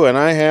 22, and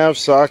I have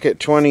socket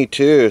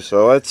 22,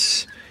 so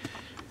let's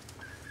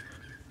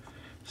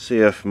see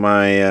if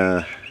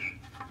my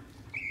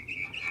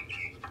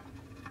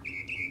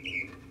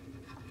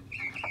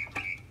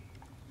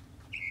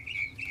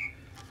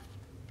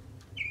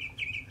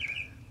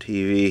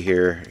TV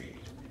here,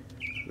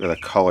 got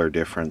a color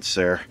difference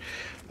there.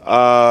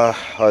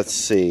 Let's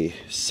see,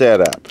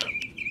 setup.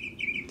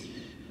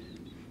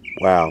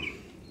 Wow.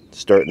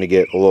 Starting to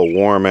get a little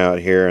warm out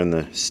here and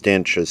the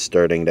stench is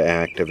starting to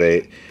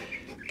activate.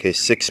 Okay,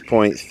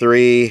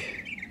 6.3.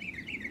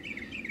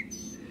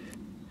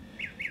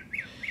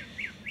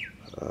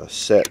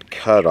 Set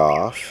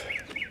cutoff.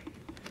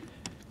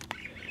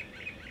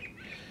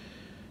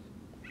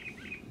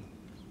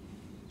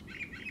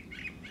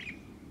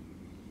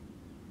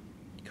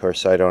 Of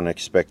course, I don't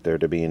expect there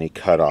to be any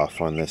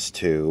cutoff on this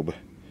tube.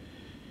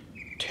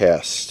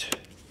 Test.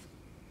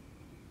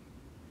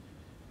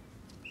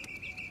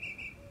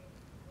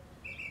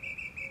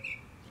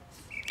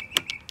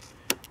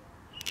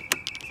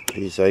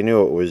 Geez, I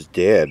knew it was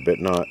dead, but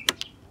not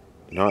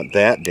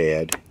that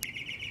dead.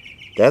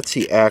 That's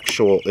the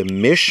actual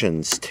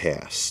emissions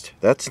test.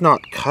 That's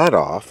not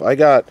cutoff. I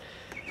got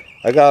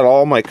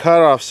all my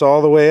cutoffs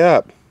all the way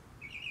up.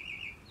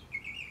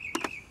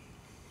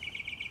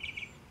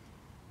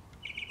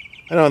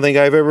 I don't think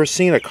I've ever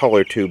seen a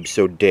color tube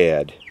so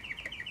dead.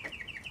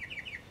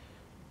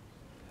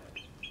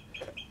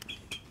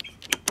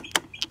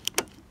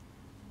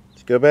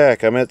 Go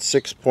back. I'm at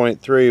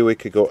 6.3. We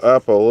could go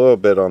up a little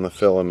bit on the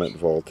filament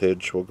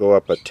voltage. We'll go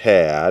up a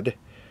tad.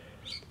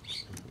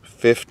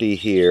 50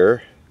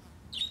 here.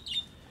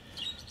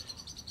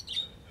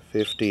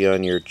 50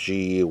 on your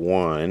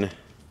G1.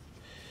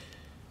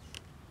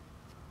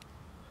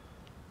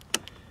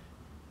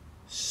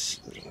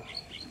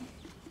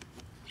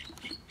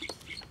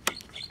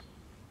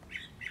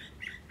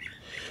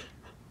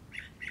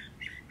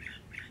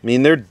 I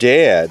mean, they're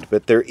dead,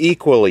 but they're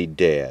equally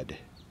dead.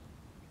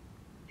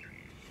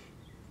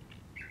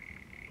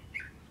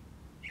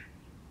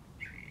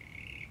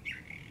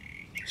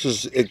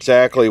 This is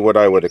exactly what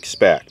I would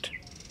expect.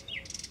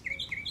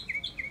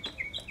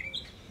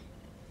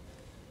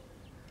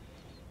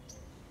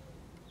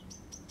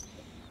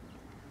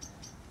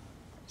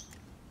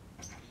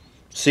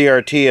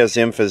 CRT has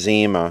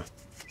emphysema.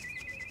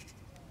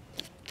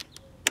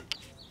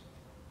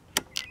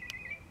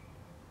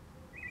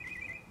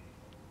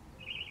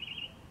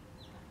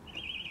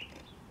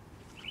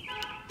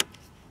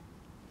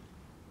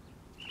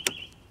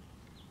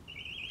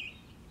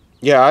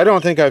 Yeah, I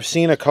don't think I've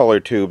seen a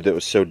color tube that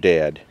was so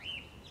dead.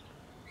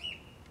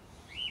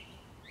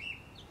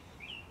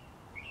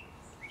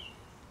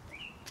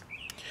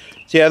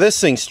 So yeah, this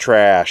thing's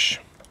trash.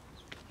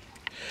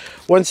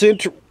 What's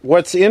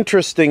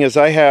interesting is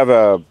I have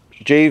a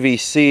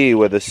JVC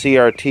with a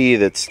CRT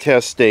that's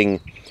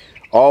testing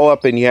all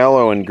up in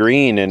yellow and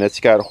green, and it's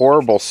got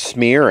horrible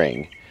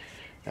smearing.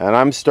 And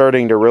I'm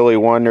starting to really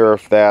wonder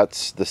if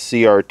that's the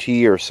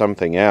CRT or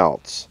something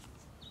else.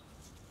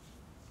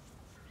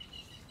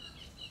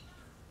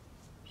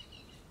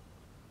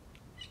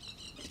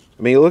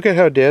 I mean, look at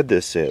how dead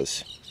this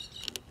is.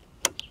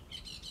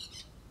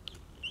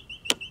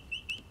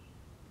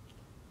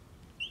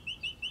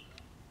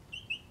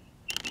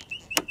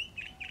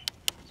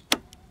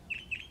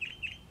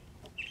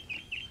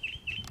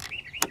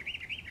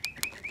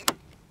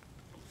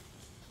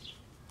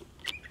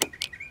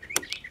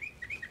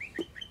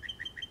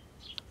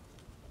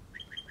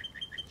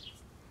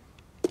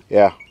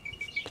 Yeah.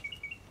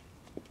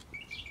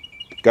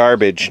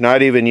 Garbage,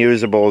 not even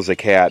usable as a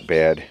cat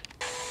bed.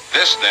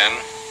 This, then,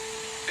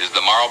 is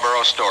the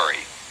Marlboro story.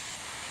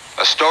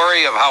 A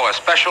story of how a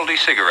specialty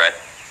cigarette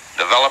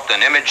developed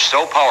an image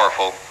so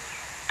powerful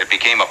it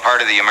became a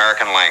part of the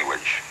American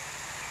language.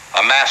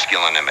 A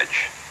masculine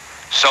image,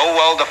 so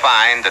well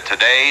defined that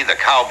today the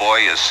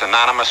cowboy is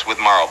synonymous with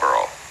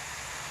Marlboro.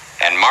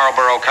 And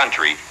Marlboro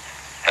country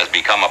has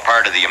become a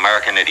part of the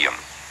American idiom.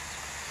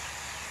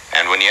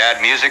 And when you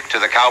add music to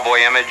the cowboy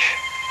image,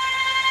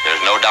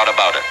 there's no doubt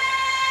about it.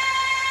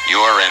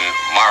 You're in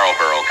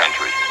Marlboro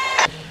country.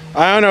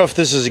 I don't know if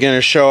this is going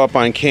to show up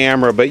on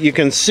camera, but you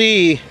can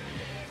see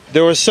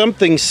there was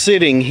something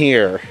sitting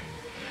here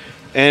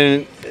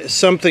and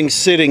something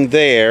sitting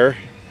there,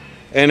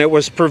 and it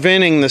was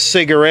preventing the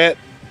cigarette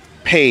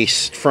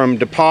paste from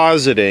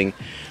depositing.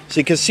 So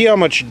you can see how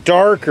much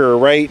darker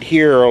right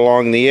here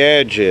along the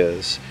edge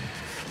is.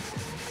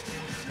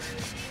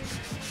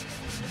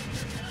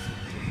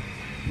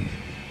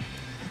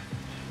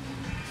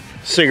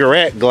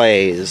 Cigarette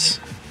glaze.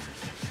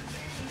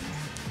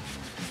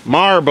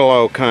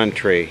 Marlboro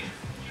country.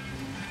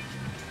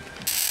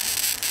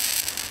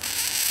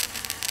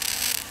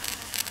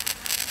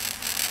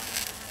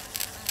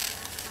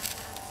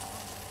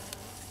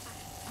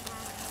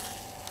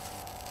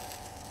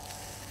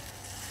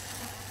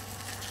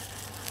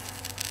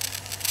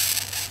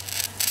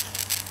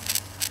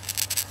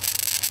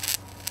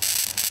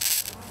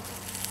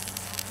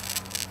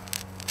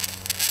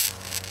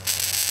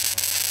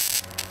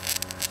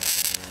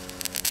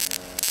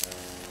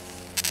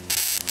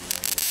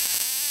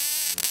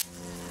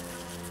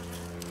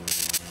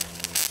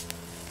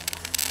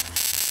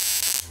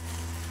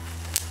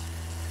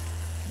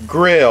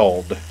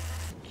 Grilled.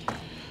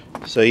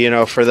 So, you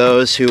know, for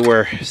those who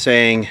were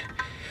saying,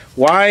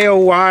 why, oh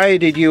why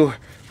did you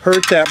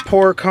hurt that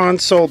poor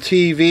console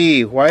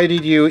TV? Why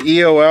did you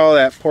EOL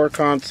that poor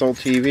console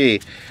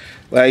TV?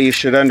 Well, you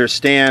should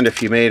understand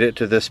if you made it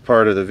to this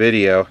part of the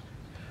video.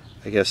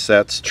 I guess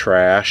that's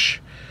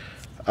trash.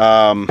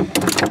 You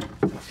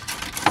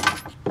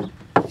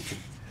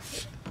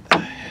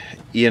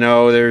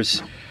know,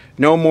 there's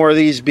no more of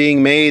these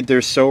being made.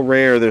 They're so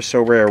rare. They're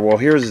so rare. Well,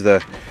 here's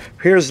the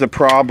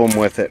problem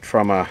with it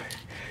from a,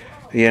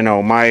 you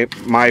know, my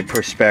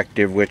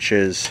perspective, which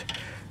is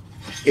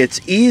it's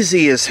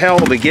easy as hell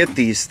to get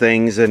these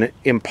things and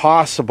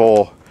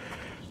impossible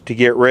to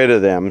get rid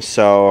of them.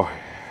 So,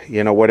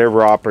 you know,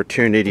 whatever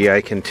opportunity I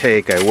can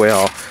take, I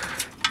will.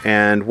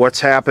 And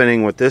what's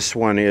happening with this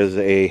one is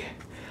a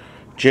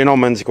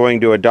gentleman's going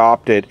to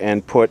adopt it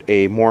and put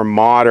a more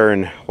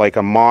modern, like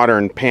a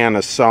modern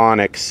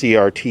Panasonic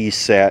CRT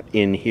set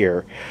in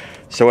here.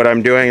 So what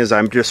I'm doing is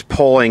I'm just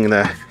pulling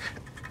the,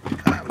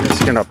 I'm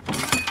just going to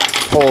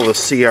pull the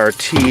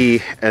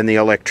CRT and the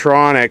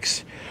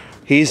electronics.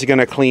 He's going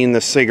to clean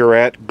the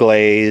cigarette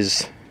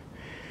glaze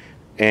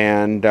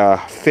and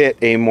fit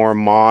a more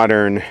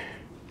modern,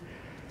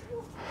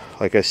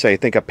 like I say, I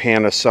think a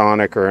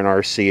Panasonic or an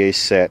RCA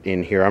set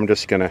in here. I'm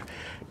just going to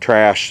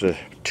trash the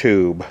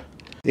tube.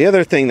 The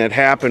other thing that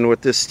happened with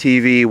this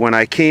TV, when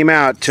I came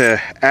out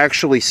to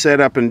actually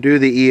set up and do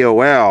the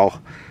EOL,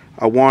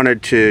 I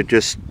wanted to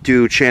just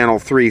do channel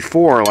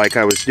 3-4 like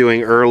I was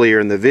doing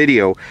earlier in the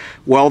video.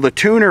 Well, the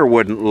tuner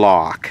wouldn't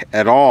lock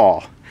at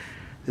all.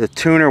 The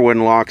tuner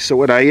wouldn't lock, so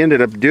what I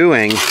ended up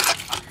doing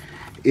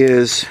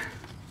is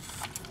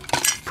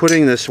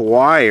putting this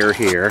wire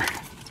here.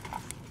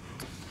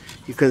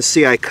 You can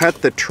see I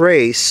cut the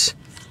trace.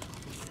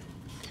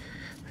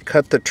 I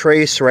cut the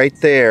trace right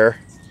there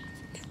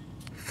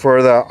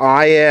for the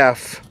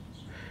IF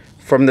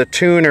from the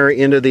tuner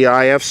into the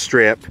IF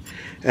strip,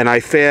 and I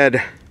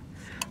fed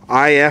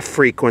IF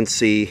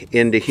frequency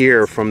into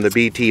here from the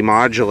BT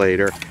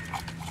modulator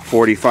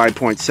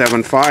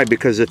 45.75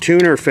 because the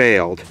tuner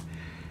failed.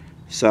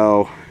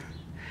 So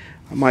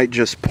I might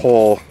just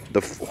pull the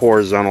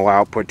horizontal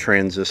output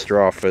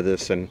transistor off of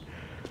this and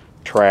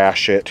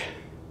trash it.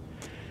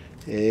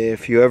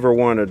 If you ever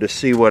wanted to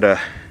see what a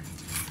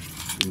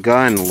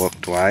gun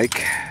looked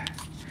like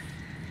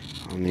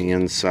on the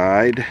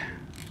inside,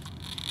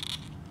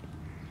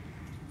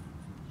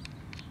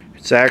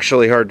 it's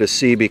actually hard to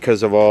see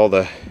because of all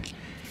the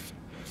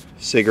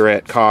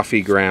cigarette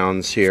coffee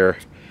grounds here,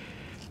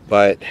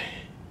 but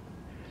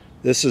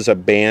this is a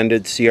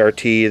banded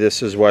CRT.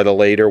 This is why the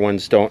later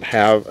ones don't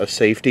have a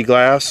safety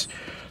glass.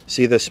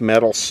 See this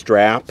metal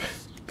strap?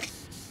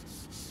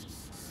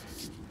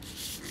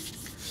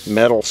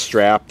 Metal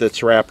strap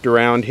that's wrapped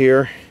around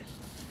here.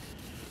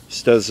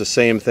 This does the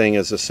same thing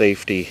as a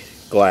safety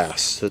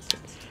glass that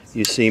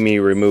you see me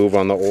remove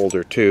on the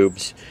older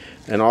tubes.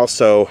 And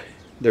also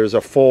there's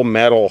a full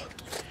metal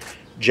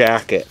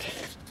jacket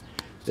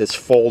is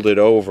folded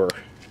over.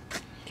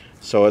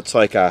 So it's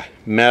like a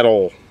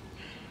metal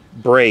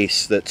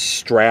brace that's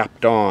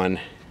strapped on.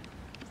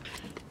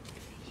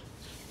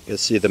 You can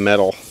see the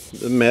metal.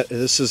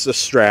 This is the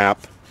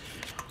strap.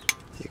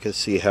 You can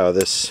see how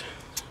this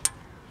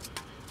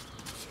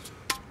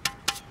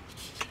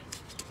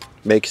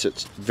makes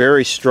it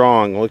very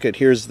strong. Look at,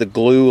 here's the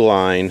glue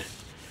line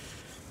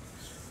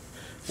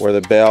where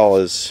the bell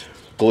is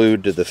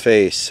glued to the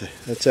face.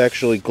 It's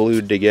actually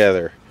glued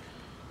together.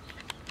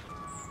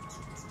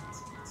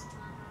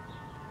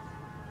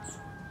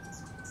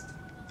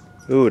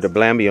 Ooh, the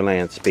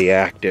Blambulance be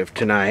active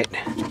tonight.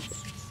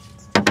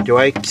 Do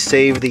I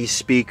save these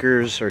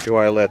speakers or do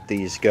I let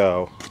these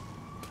go?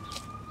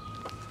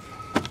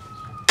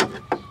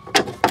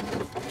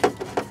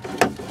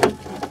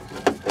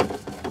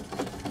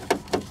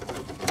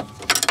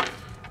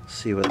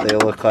 See what they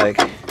look like.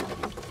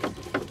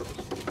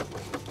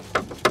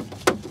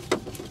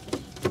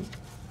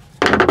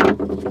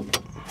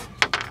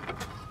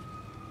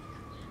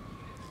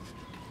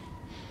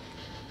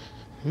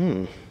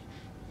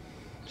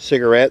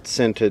 Cigarette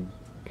scented.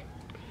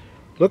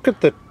 Look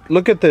at the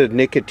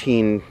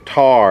nicotine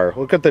tar.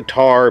 Look at the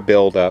tar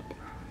buildup.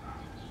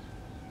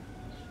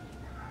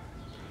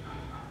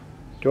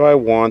 Do I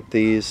want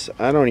these?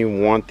 I don't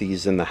even want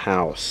these in the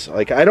house.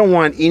 Like, I don't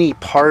want any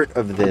part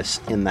of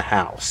this in the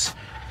house.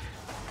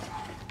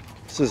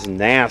 This is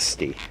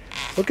nasty.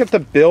 Look at the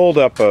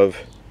buildup of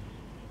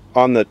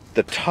on the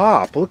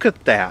top. Look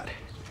at that.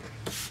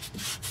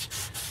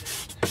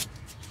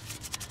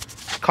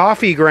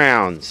 Coffee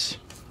grounds.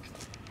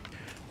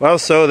 Well,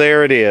 so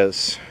there it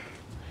is.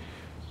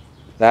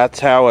 That's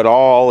how it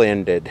all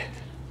ended.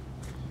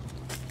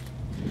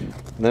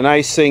 The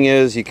nice thing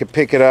is you can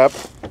pick it up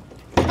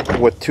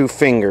with 2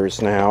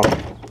 fingers now.